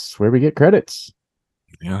 that's where we get credits.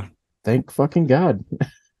 Yeah. Thank fucking God.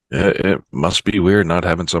 It must be weird not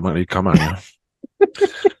having somebody come on you.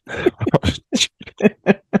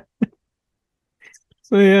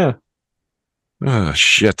 So yeah, Oh,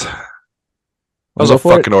 shit. That wanna was go a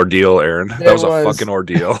for it? fucking ordeal, Aaron. That It was a fucking was.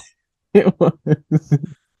 ordeal. It was.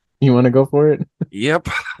 You want to go for it? Yep.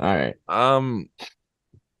 All right.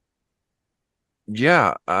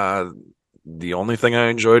 Yeah, the only thing I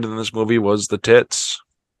enjoyed in this movie was the tits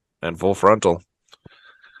and Full Frontal.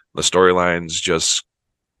 The storyline's just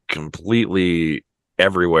completely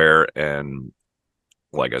everywhere, and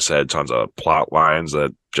like I said, tons of plot lines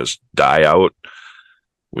that just die out.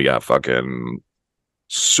 We got fucking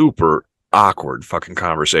super awkward fucking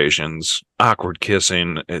conversations, awkward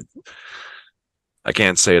kissing. I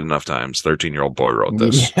can't say it enough times. 13-year-old boy wrote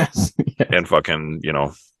this. Yes. Yes. And fucking,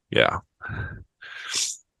 yeah.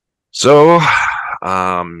 So,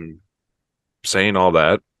 saying all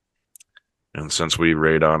that, and since we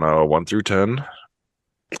rate on a 1 through 10,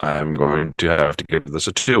 I'm going to have to give this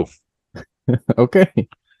a 2. Okay.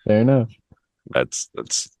 Fair enough.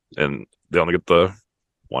 And they only get the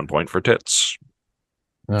 1 point for tits.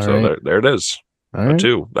 All So right. there it is. All A right.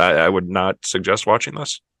 2. I would not suggest watching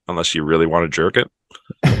this unless you really want to jerk it.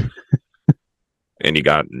 And you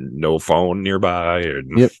got no phone nearby,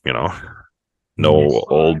 and Yep. no Yes.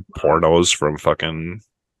 old pornos from fucking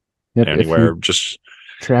Yep. anywhere. If Just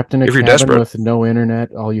you're trapped in a if you're cabin desperate. with no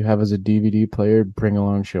internet, all you have is a DVD player, bring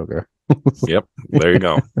along Showgirl. Yep, there you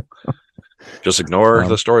go. Just ignore Um,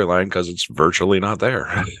 the storyline because it's virtually not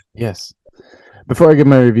there. Yes. Before I give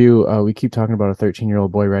my review, we keep talking about a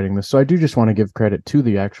 13-year-old boy writing this, so I do just want to give credit to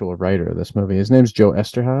the actual writer of this movie. His name's Joe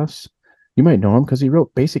Esterhaus. You might know him because he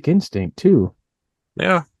wrote Basic Instinct too.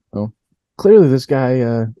 Yeah, Clearly, this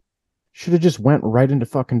guy should have just went right into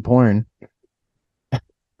fucking porn.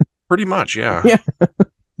 pretty much. Yeah. Yeah.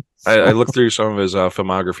 I looked through some of his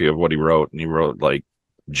filmography of what he wrote, and he wrote like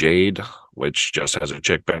Jade, which just has a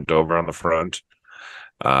chick bent over on the front.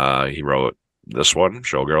 He wrote this one,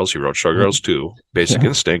 Showgirls. He wrote Showgirls 2, Basic Yeah.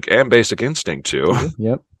 Instinct, and Basic Instinct 2.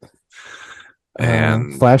 Yep.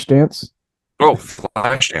 And Flashdance.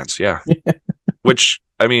 Flashdance, yeah. Which,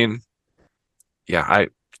 I mean, yeah,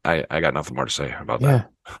 I got nothing more to say about Yeah.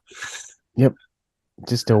 Yep.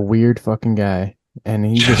 Just a weird fucking guy. And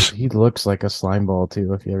he looks like a slime ball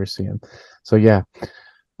too, if you ever see him. So yeah.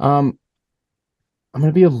 I'm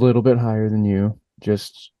gonna be a little bit higher than you.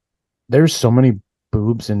 Just there's so many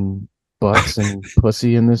boobs and butts and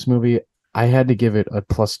pussy in this movie. I had to give it a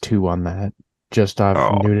 +2 on that, just off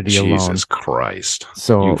that. Oh, nudity alone. Jesus Christ.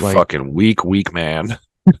 So You like, fucking weak man.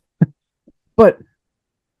 but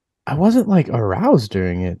I wasn't like aroused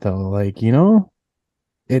during it though. Like,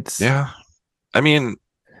 it's Yeah. I mean,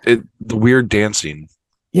 the weird dancing.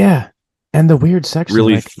 yeah, and the weird sex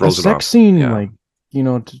Really scene, like throws a it sex off. scene, Yeah. like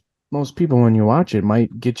to most people when you watch it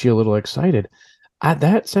might get you a little excited. At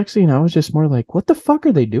that sex scene, I was just more like, "What the fuck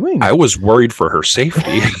are they doing?" I was worried for her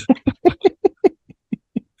safety.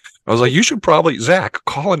 I was like, you should probably, Zach,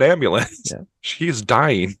 call an ambulance. Yeah. She is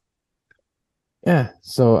dying. Yeah,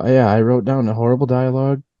 so yeah, I wrote down a horrible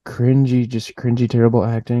dialogue, cringy, terrible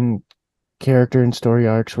acting, character and story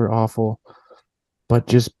arcs were awful, but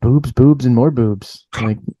just boobs, and more boobs.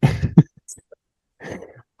 Like,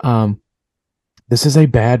 this is a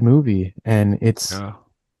bad movie, and it's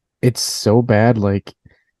so bad. Like,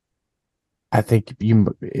 I think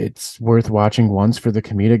it's worth watching once for the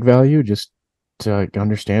comedic value, just to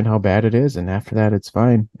understand how bad it is, and after that, it's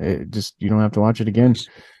fine. You don't have to watch it again.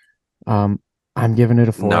 I'm giving it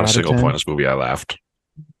a 4 Not out a of single 10. point in this movie I laughed.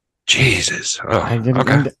 Jesus. Oh, I give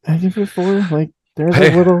okay. it a 4. Like, there's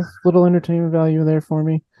Hey. a little entertainment value there for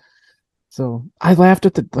me. So I laughed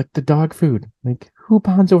at the dog food. Like, who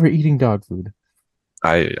bonds over eating dog food?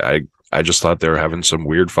 I just thought they were having some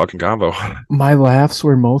weird fucking combo. My laughs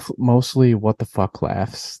were mostly what the fuck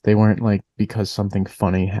laughs. They weren't like because something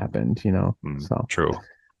funny happened, So, True.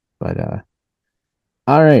 but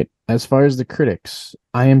all right. As far as the critics,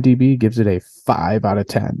 IMDb gives it a 5 out of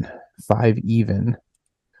 10, 5 even.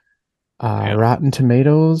 Man. Rotten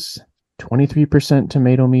Tomatoes, 23%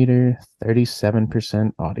 tomato meter,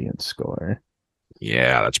 37% audience score.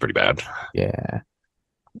 Yeah, that's pretty bad. Yeah.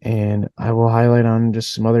 And I will highlight on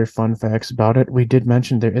just some other fun facts about it. We did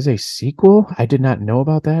mention there is a sequel. I did not know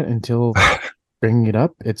about that until bringing it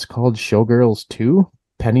up. It's called Showgirls 2,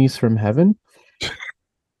 Pennies from Heaven.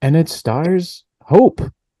 And it stars Hope.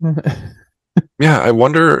 Yeah, I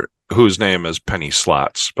wonder whose name is Penny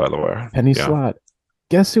Slots, by the way. Penny Yeah. Slot.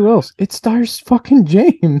 Guess who else? It stars fucking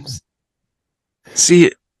James.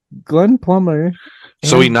 See, Glenn Plummer.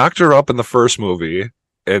 so he and- knocked her up in the first movie,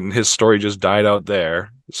 and his story just died out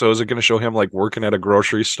there. So is it going to show him like working at a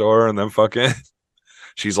grocery store and then fucking?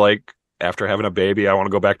 She's like, after having a baby, I want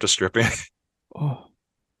to go back to stripping. Oh,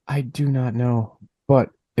 I do not know. But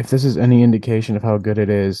if this is any indication of how good it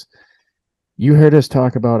is, you heard us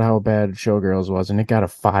talk about how bad Showgirls was, and it got a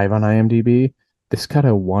 5 on IMDb. This got a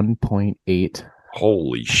 1.8.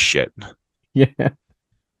 Holy shit! Yeah. Yeah,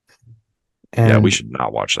 And we should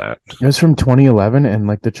not watch that. it was from 2011, and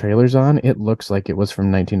like the trailer's on, it looks like it was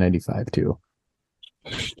from 1995 too.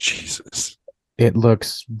 Jesus. It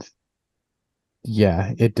looks,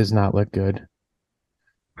 yeah, it does not look good.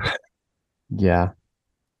 Yeah.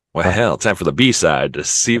 Well, hell, time for the B side to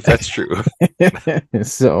see if that's true.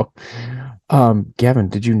 So, Gavin,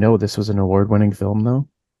 did you know this was an award-winning film though?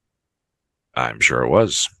 I'm sure it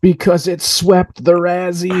was. Because it swept the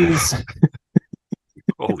Razzies.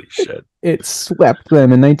 Holy shit. It swept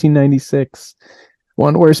them in 1996.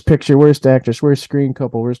 Won Worst Picture, Worst Actress, Worst Screen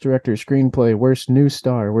Couple, Worst Director, Screenplay, Worst New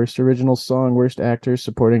Star, Worst Original Song, Worst Actor,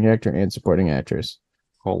 Supporting Actor, and Supporting Actress.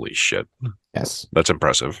 Holy shit. Yes. That's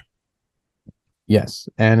impressive. Yes.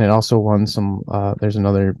 And it also won some, there's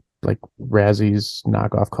another like Razzies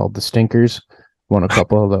knockoff called The Stinkers. Won a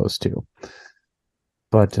couple of those too.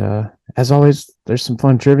 But as always, there's some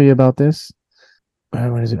fun trivia about this.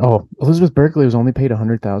 What is it? Oh, Elizabeth Berkley was only paid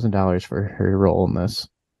 $100,000 for her role in this.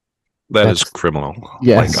 That's criminal.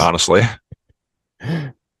 Yes. Like, honestly.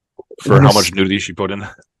 For how much nudity she put in.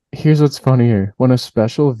 Here's what's funnier. When a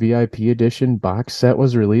special VIP edition box set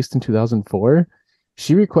was released in 2004,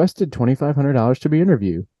 she requested $2,500 to be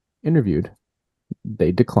interviewed.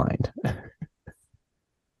 They declined.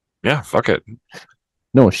 Yeah, fuck it.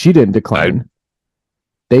 No, she didn't decline.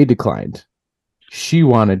 They declined. She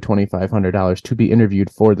wanted $2,500 to be interviewed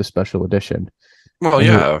for the special edition. Well,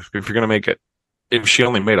 yeah, if you're gonna make it, if she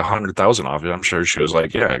only made 100,000 off it, I'm sure she was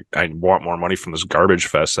like, yeah, I want more money from this garbage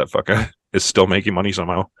fest that fucking is still making money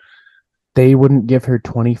somehow. They wouldn't give her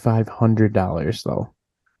 $2,500 though.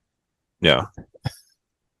 Yeah.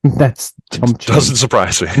 That's chump change. Doesn't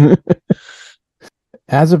surprise me.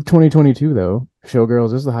 As of 2022, though,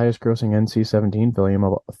 Showgirls is the highest grossing NC-17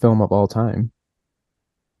 film of all time.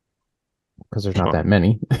 Because there's not that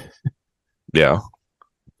many. Yeah.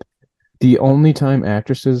 The only time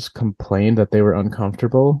actresses complained that they were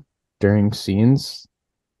uncomfortable during scenes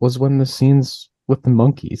was when the scenes with the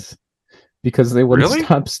monkeys. Because they wouldn't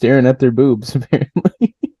stop staring at their boobs,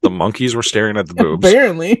 apparently. The monkeys were staring at the boobs.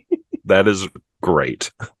 Apparently. That is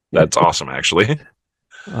great. That's awesome, actually.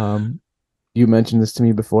 You mentioned this to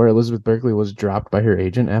me before. Elizabeth Berkley was dropped by her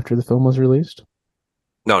agent after the film was released.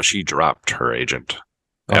 No, she dropped her agent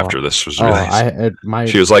after this was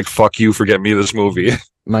released. She was like, fuck you for getting me this movie.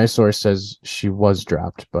 My source says she was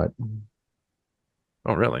dropped, but...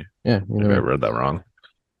 Oh, really? Yeah. Maybe I read that wrong.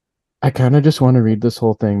 I kind of just want to read this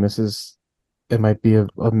whole thing. It might be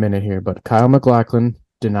a minute here, but Kyle MacLachlan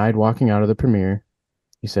denied walking out of the premiere.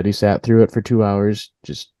 He said he sat through it for 2 hours,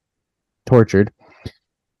 just tortured.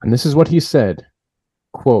 And this is what he said,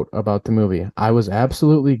 quote, about the movie. I was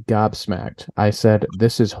absolutely gobsmacked. I said,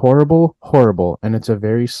 this is horrible, horrible, and it's a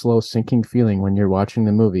very slow sinking feeling when you're watching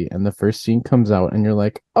the movie and the first scene comes out and you're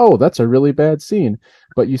like, oh, that's a really bad scene.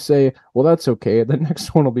 But you say, well, that's okay. The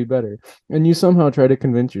next one will be better. And you somehow try to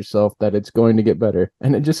convince yourself that it's going to get better.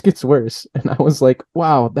 And it just gets worse. And I was like,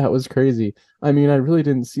 wow, that was crazy. I mean, I really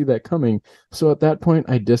didn't see that coming. So at that point,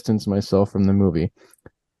 I distanced myself from the movie.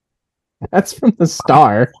 That's from the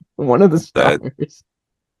Star. One of the stars.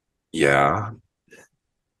 Yeah.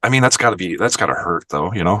 I mean, that's gotta hurt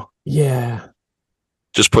though, you know? Yeah.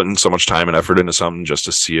 Just putting so much time and effort into something just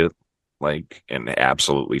to see it, like, and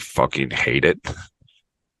absolutely fucking hate it.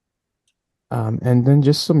 And then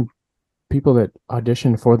just some people that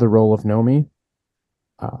auditioned for the role of Nomi.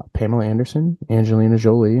 Pamela Anderson, Angelina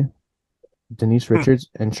Jolie, Denise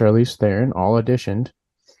Richards, and Charlize Theron all auditioned.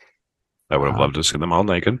 I would have loved to see them all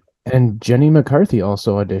naked. And Jenny McCarthy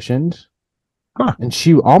also auditioned. Huh. And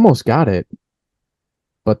she almost got it.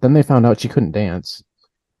 But then they found out she couldn't dance.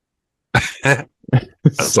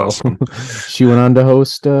 That's awesome. She went on to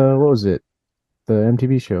host, what was it? The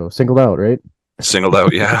MTV show, Singled Out, right? Singled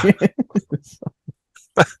Out, yeah.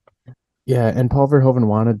 Yeah, and Paul Verhoeven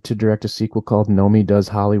wanted to direct a sequel called Nomi Does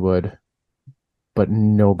Hollywood, but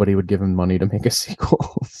nobody would give him money to make a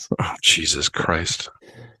sequel. So. Oh, Jesus Christ.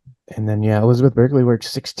 And then, yeah, Elizabeth Berkley worked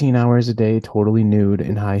 16 hours a day, totally nude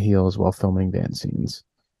in high heels while filming dance scenes.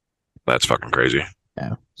 That's fucking crazy.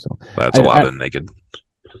 Yeah, so that's a lot of naked.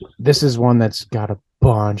 This is one that's got a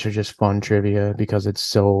bunch of just fun trivia because it's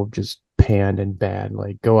so just panned and bad.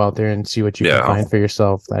 Like, go out there and see what you can find for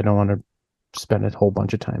yourself. I don't want to spend a whole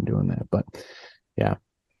bunch of time doing that, but yeah.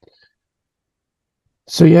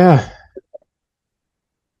 So yeah,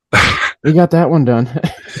 we got that one done.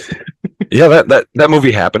 Yeah, that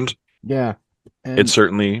movie happened. Yeah. And It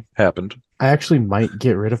certainly happened. I actually might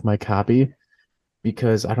get rid of my copy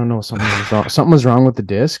because I don't know, something was wrong. Something was wrong with the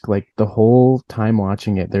disc. Like the whole time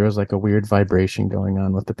watching it, there was like a weird vibration going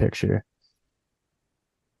on with the picture.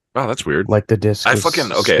 Oh, that's weird. Like the disc I was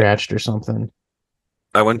fucking- okay. scratched or something.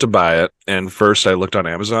 I went to buy it, and first I looked on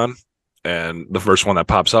Amazon, and the first one that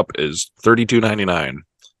pops up is $32.99.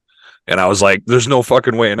 And I was like, "There's no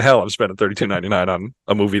fucking way in hell I'm spending $32.99 on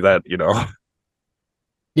a movie that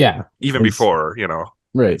Yeah. even It's- before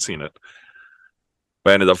Right. I'd seen it."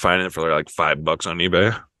 But I ended up finding it for like $5 on eBay,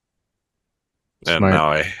 and Smart.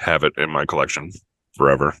 now I have it in my collection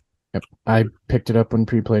forever. Yep. I picked it up when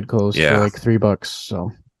pre-played closed Yeah. for like $3,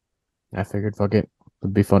 so I figured, fuck it,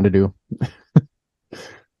 it'd be fun to do.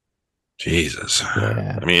 Jesus,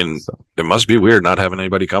 Yeah. I mean, So. it must be weird not having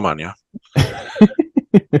anybody come on you.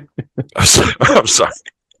 I'm sorry.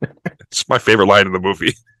 It's my favorite line in the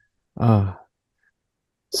movie.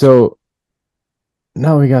 So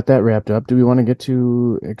now we got that wrapped up. Do we want to get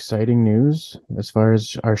to exciting news as far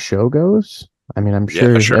as our show goes? I mean, I'm Yeah,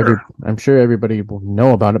 sure sure. I'm sure everybody will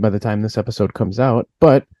know about it by the time this episode comes out,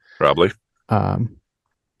 but Probably.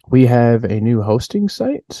 we have a new hosting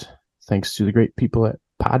site thanks to the great people at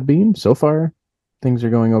Podbean. So far, things are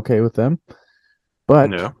going okay with them.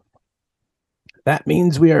 But Yeah. that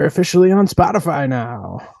means we are officially on Spotify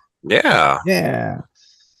now. Yeah. Yeah.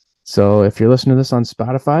 So if you're listening to this on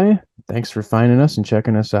Spotify, thanks for finding us and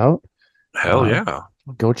checking us out. Hell yeah.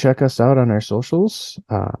 Go check us out on our socials.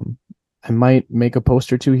 I might make a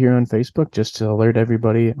post or two here on Facebook just to alert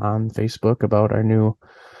everybody on Facebook about our new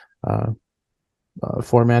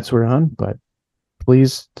formats we're on. But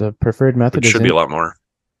please, the preferred method It should be a lot more.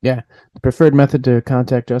 The preferred method to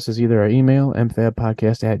contact us is either our email,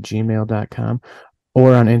 mfabpodcast@gmail.com,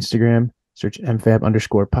 or on Instagram, search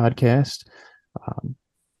mfab_podcast.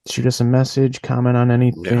 Shoot us a message, comment on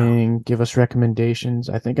anything, give us recommendations.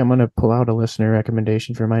 I think I'm going to pull out a listener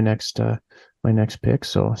recommendation for my next pick,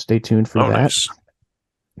 so stay tuned for that.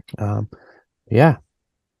 Nice. Yeah,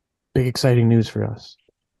 big exciting news for us.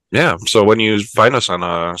 Yeah. So when you find us on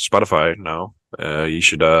Spotify now, you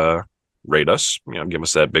should rate us. Give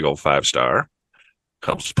us that big old 5-star.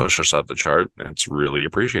 Helps push us up the chart. It's really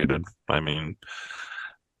appreciated. I mean,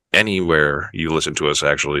 anywhere you listen to us,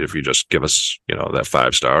 actually, if you just give us, that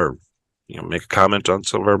 5-star, make a comment on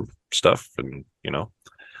some of our stuff, and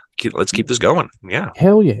let's keep this going. Yeah,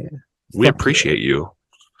 Hell yeah. we Fuck appreciate you.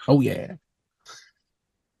 Oh yeah.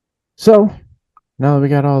 So now that we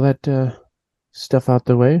got all that stuff out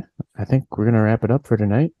the way, I think we're gonna wrap it up for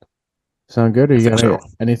tonight. Sound good? Or you I think got so.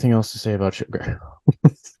 anything else to say about sugar?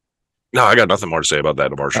 No, I got nothing more to say about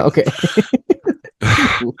that abortion. Okay.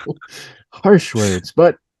 Harsh words,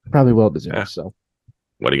 but probably well deserved. Yeah. So,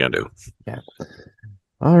 What are you gonna do?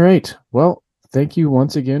 all right. Well, thank you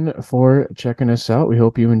once again for checking us out. We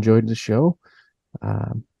hope you enjoyed the show.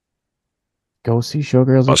 Go see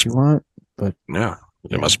Showgirls if you want. Yeah,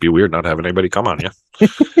 it must be weird not having anybody come on you.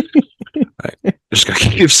 I just gotta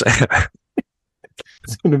keep saying it.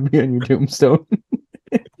 It's gonna be on your tombstone.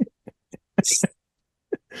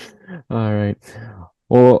 All right.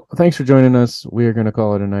 Well, thanks for joining us. We are gonna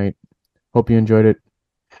call it a night. Hope you enjoyed it.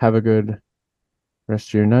 Have a good rest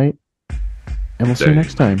of your night. And we'll see you Day.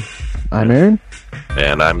 next time. I'm Aaron.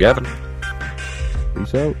 And I'm Gavin.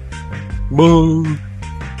 Peace out. Bye.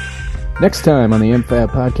 Next time on the MFAB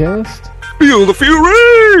podcast. Feel the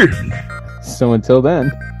fury. So until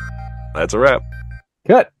then, That's a wrap.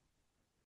 cut.